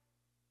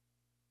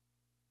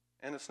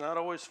 And it's not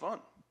always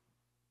fun.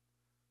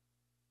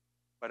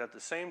 But at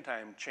the same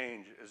time,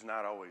 change is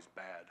not always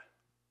bad.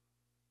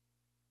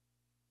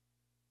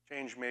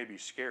 Change may be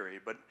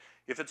scary, but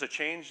if it's a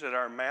change that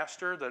our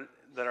master,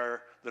 that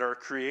our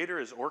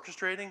creator is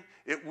orchestrating,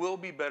 it will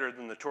be better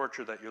than the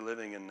torture that you're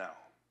living in now.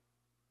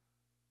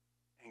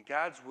 And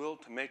God's will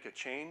to make a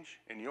change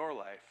in your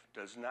life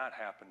does not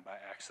happen by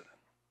accident.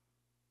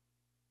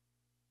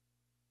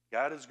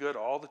 God is good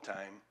all the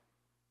time,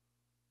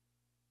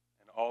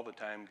 and all the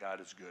time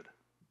God is good.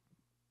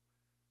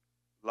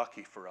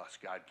 Lucky for us,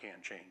 God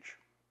can change.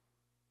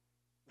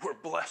 We're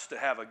blessed to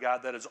have a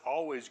God that is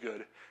always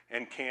good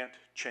and can't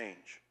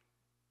change.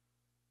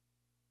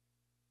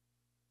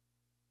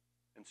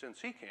 And since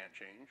he can't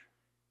change,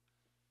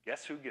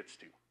 guess who gets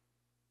to?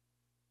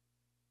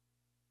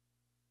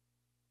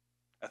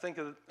 I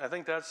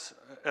think that's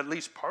at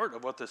least part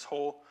of what this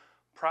whole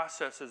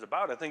process is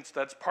about. I think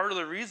that's part of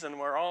the reason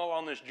we're all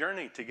on this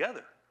journey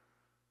together.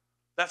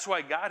 That's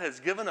why God has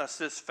given us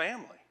this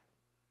family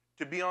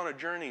to be on a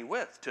journey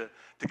with, to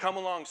come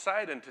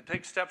alongside and to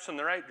take steps in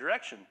the right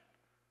direction,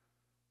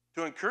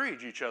 to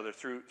encourage each other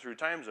through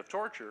times of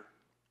torture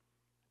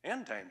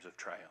and times of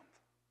triumph.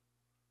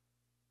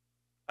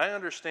 I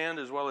understand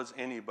as well as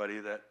anybody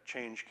that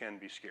change can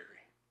be scary.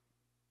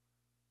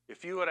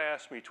 If you had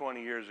asked me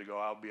 20 years ago,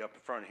 I'll be up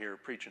front here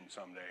preaching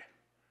someday,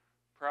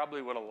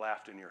 probably would have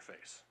laughed in your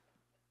face.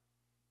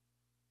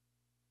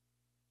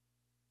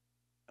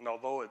 And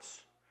although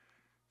it's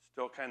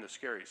still kind of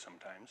scary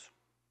sometimes,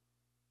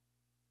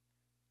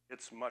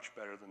 it's much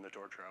better than the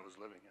torture I was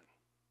living in.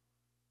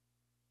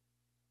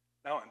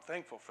 Now I'm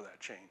thankful for that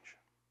change.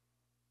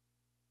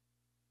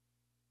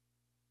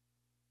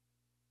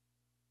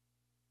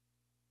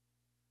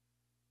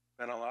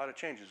 Been a lot of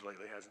changes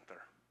lately, hasn't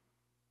there?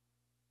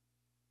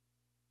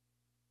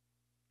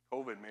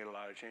 COVID made a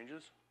lot of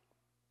changes.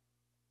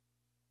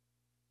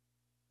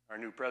 Our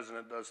new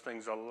president does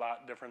things a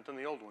lot different than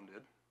the old one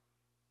did.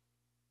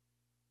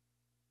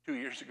 2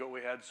 years ago,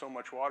 we had so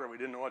much water, we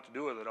didn't know what to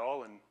do with it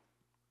all, and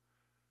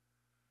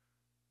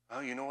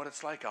well, you know what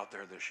it's like out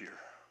there this year.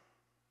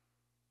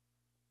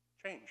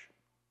 Change.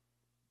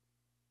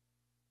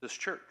 This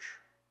church,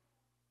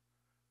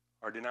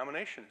 our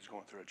denomination is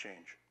going through a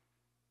change.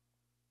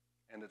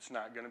 And it's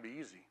not going to be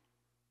easy.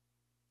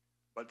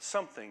 But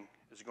something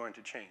is going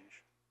to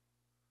change.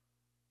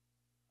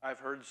 I've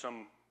heard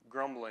some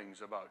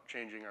grumblings about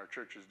changing our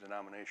church's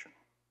denomination.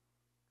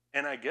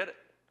 And I get it.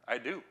 I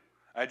do.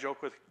 I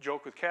joke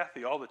with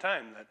Cathy all the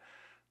time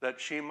that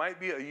she might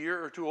be a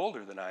year or two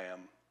older than I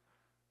am.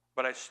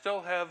 But I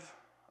still have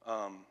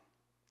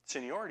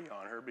seniority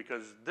on her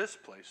because this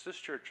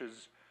church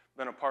has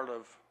been a part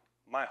of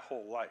my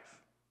whole life.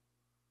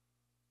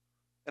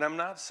 And I'm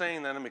not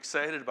saying that I'm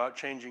excited about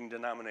changing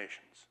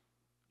denominations.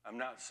 I'm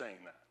not saying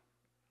that.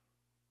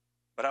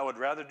 But I would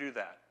rather do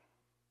that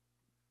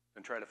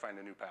than try to find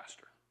a new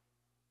pastor.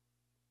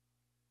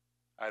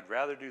 I'd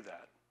rather do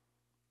that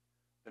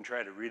than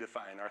try to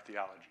redefine our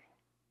theology.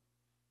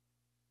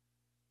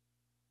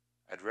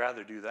 I'd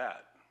rather do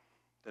that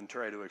than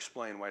try to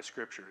explain why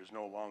Scripture is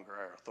no longer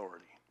our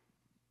authority.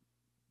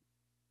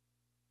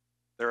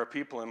 There are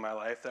people in my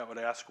life that would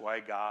ask why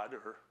God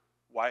or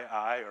why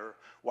I or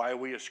why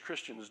we as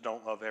Christians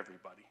don't love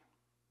everybody.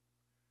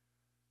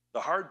 The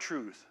hard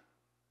truth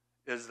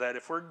is that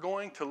if we're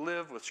going to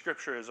live with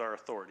Scripture as our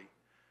authority,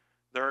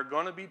 there are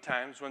going to be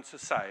times when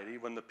society,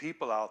 when the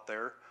people out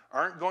there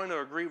aren't going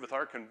to agree with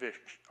our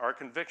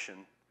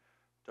conviction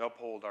to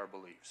uphold our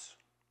beliefs.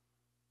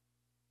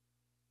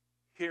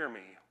 Hear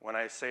me when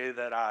I say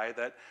that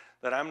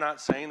I'm not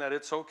saying that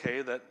it's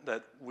okay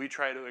that we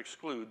try to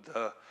exclude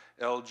the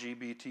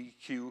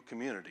LGBTQ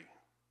community.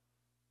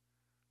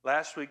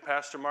 Last week,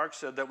 Pastor Mark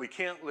said that we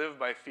can't live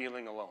by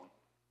feeling alone.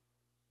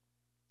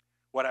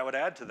 What I would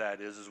add to that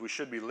is we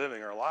should be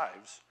living our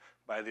lives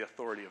by the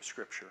authority of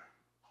Scripture.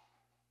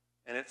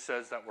 And it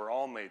says that we're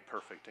all made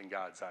perfect in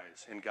God's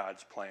eyes, in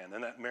God's plan,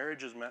 and that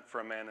marriage is meant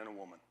for a man and a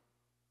woman.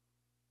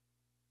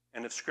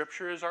 And if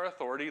Scripture is our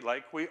authority,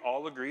 like we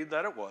all agreed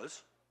that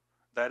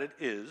it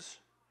is,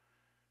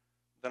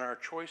 then our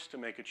choice to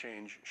make a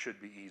change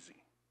should be easy.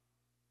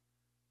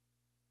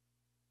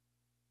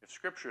 If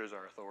Scripture is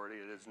our authority,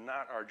 it is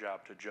not our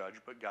job to judge,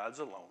 but God's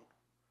alone.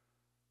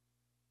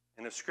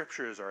 And if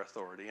Scripture is our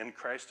authority and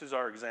Christ is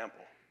our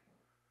example,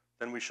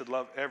 then we should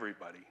love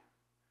everybody,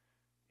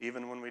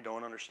 even when we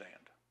don't understand,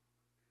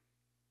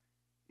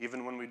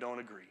 even when we don't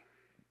agree,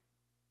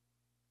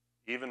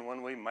 even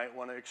when we might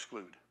want to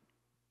exclude.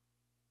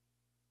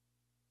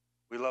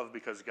 We love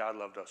because God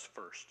loved us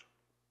first.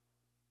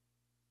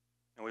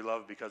 And we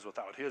love because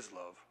without His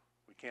love,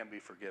 we can't be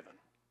forgiven.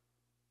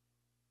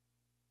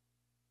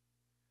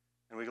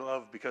 And we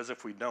love because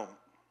if we don't,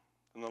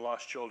 then the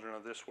lost children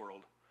of this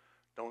world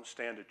don't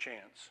stand a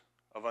chance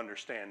of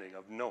understanding,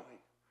 of knowing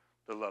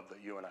the love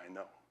that you and I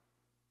know.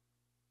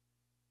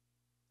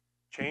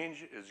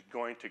 Change is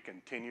going to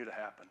continue to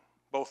happen,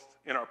 both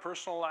in our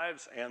personal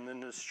lives and in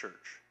this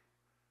church.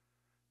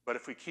 But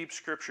if we keep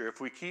Scripture,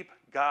 if we keep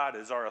God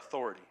as our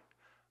authority,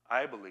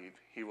 I believe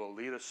He will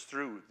lead us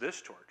through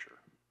this torture,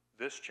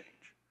 this change,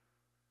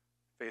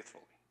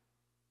 faithfully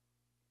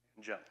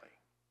and gently.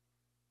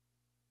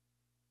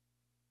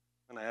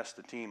 And I ask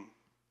the team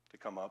to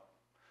come up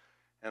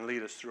and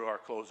lead us through our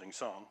closing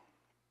song.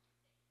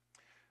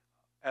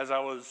 As I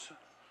was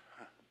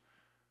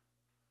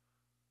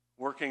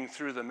working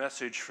through the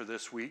message for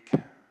this week,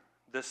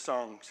 this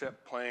song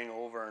kept playing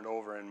over and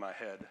over in my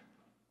head.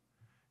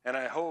 And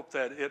I hope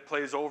that it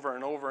plays over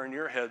and over in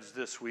your heads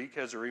this week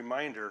as a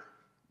reminder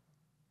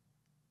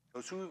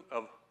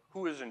of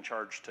who is in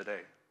charge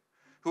today,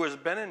 who has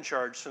been in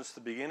charge since the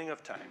beginning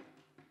of time,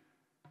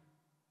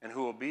 and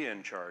who will be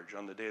in charge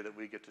on the day that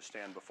we get to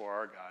stand before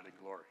our God in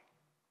glory.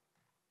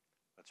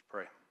 Let's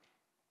pray.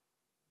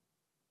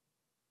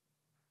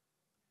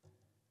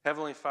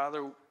 Heavenly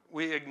Father,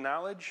 we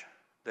acknowledge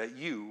that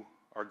you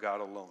are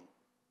God alone,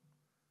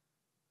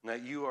 and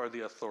that you are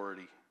the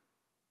authority.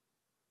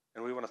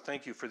 And we want to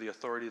thank you for the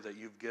authority that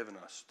you've given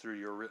us through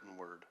your written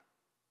word,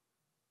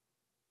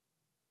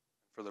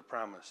 for the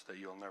promise that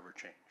you'll never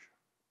change.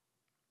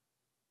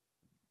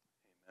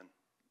 Amen.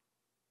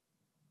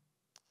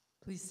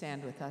 Please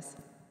stand with us.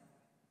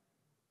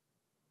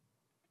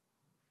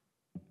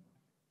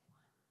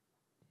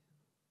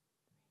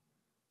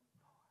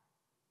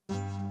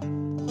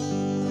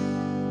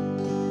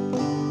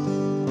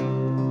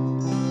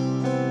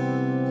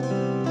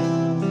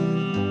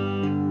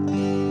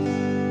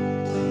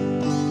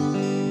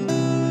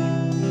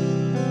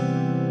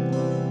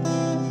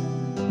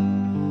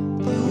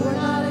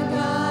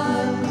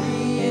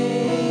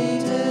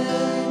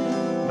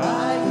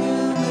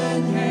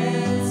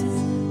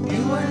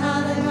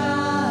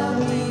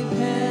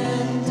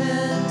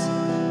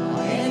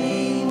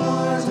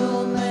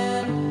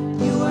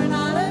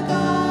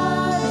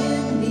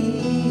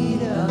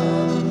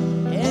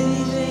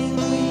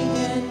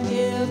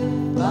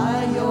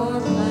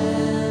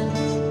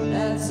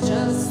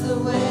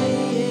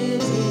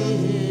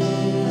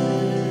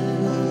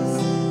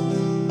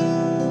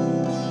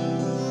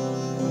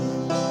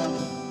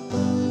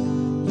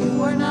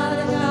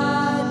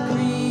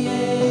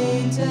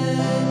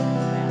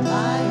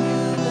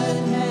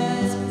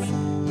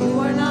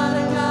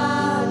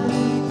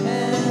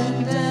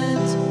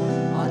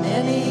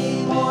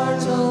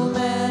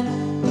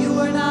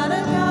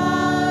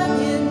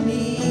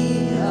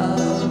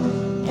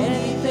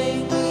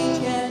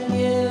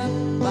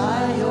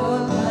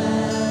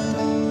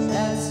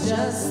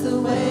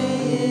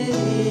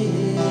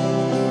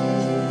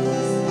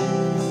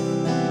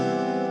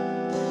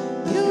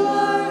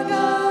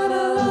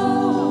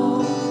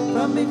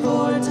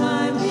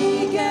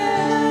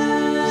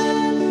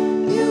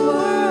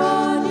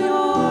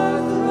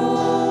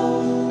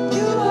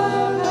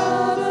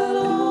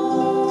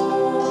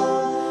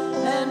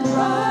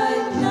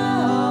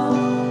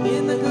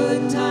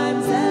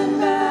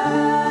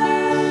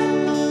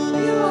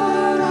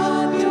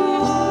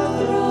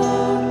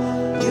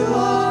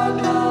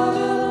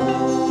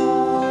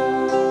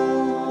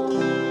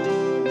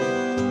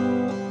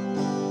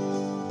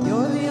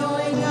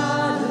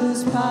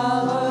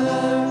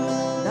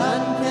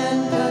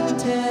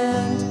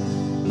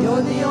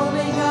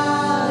 only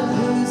God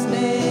whose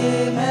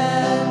name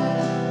and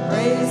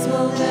praise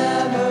will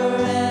never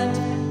end.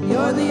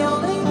 You're the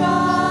only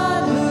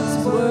God who's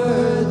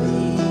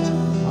worthy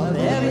of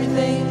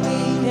everything we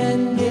can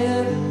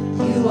give.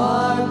 You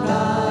are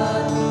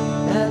God,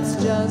 that's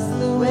just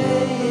the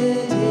way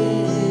it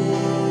is.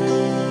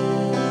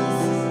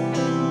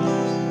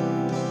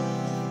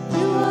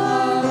 You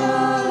are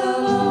God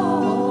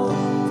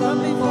alone from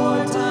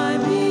before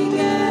time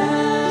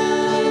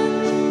began.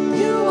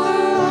 You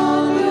are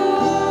on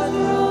your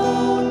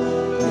throne.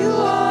 You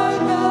are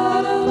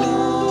God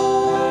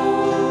alone.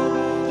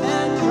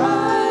 And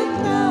right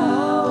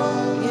now,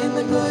 in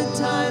the good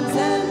times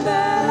and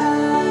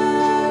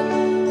bad,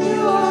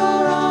 you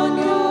are on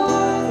your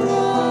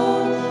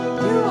throne.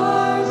 You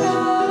are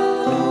God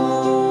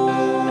alone.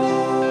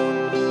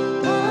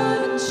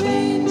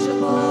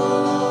 Unchangeable,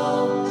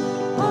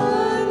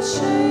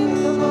 unshakable,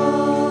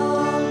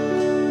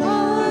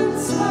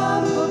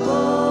 unstoppable,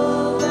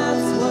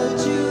 that's what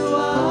you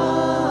are.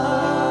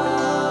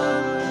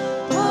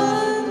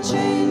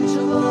 Unchangeable,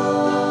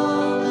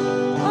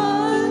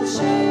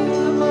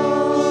 unshakable,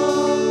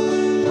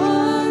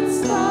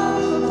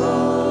 unstoppable,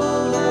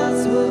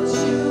 that's what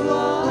you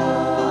are.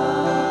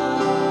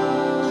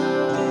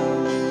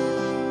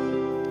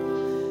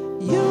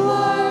 You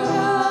are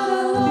God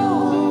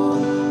alone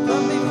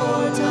from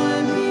before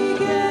time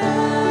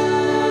began.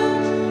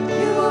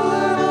 You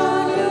are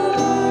on your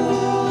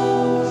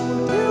throne.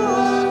 You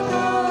are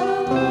God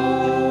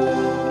alone.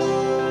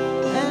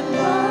 And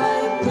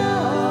right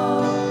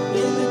now,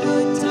 in the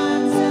good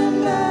times and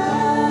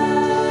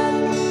bad,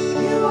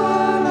 you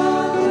are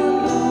on your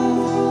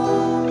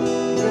throne.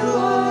 You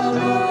are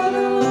God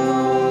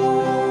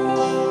alone.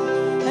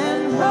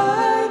 And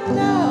right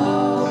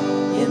now,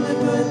 in the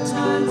good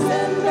times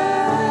and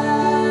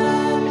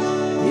bad,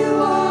 you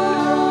are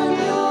on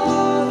your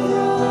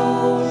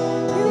throne.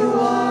 You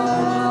are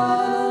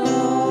God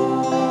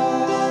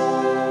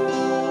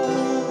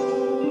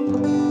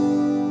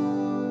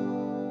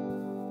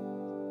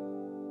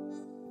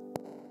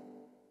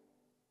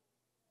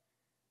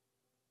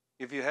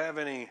If you have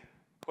any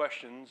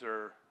questions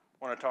or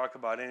want to talk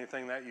about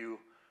anything that you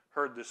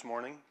heard this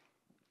morning,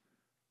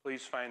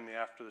 please find me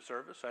after the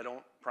service. I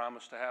don't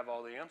promise to have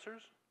all the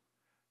answers,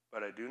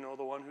 but I do know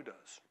the one who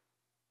does.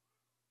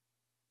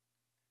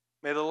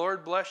 May the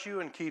Lord bless you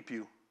and keep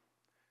you.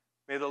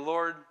 May the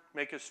Lord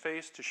make his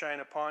face to shine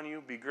upon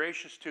you, be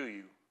gracious to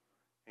you,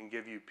 and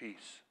give you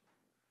peace.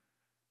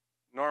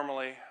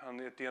 Normally,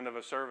 at the end of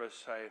a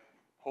service, I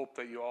hope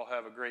that you all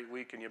have a great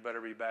week, and you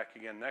better be back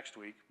again next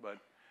week, but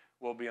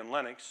we'll be in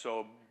Lenox,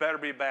 so better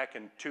be back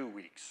in 2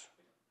 weeks.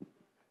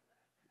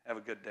 Have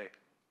a good day.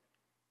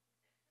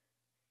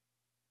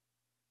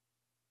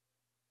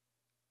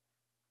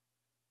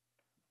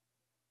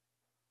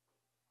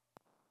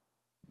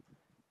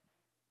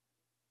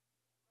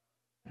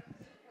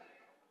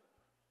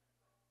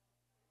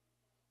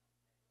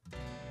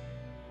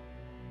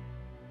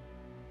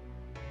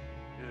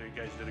 You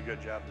guys did a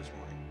good job this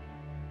morning.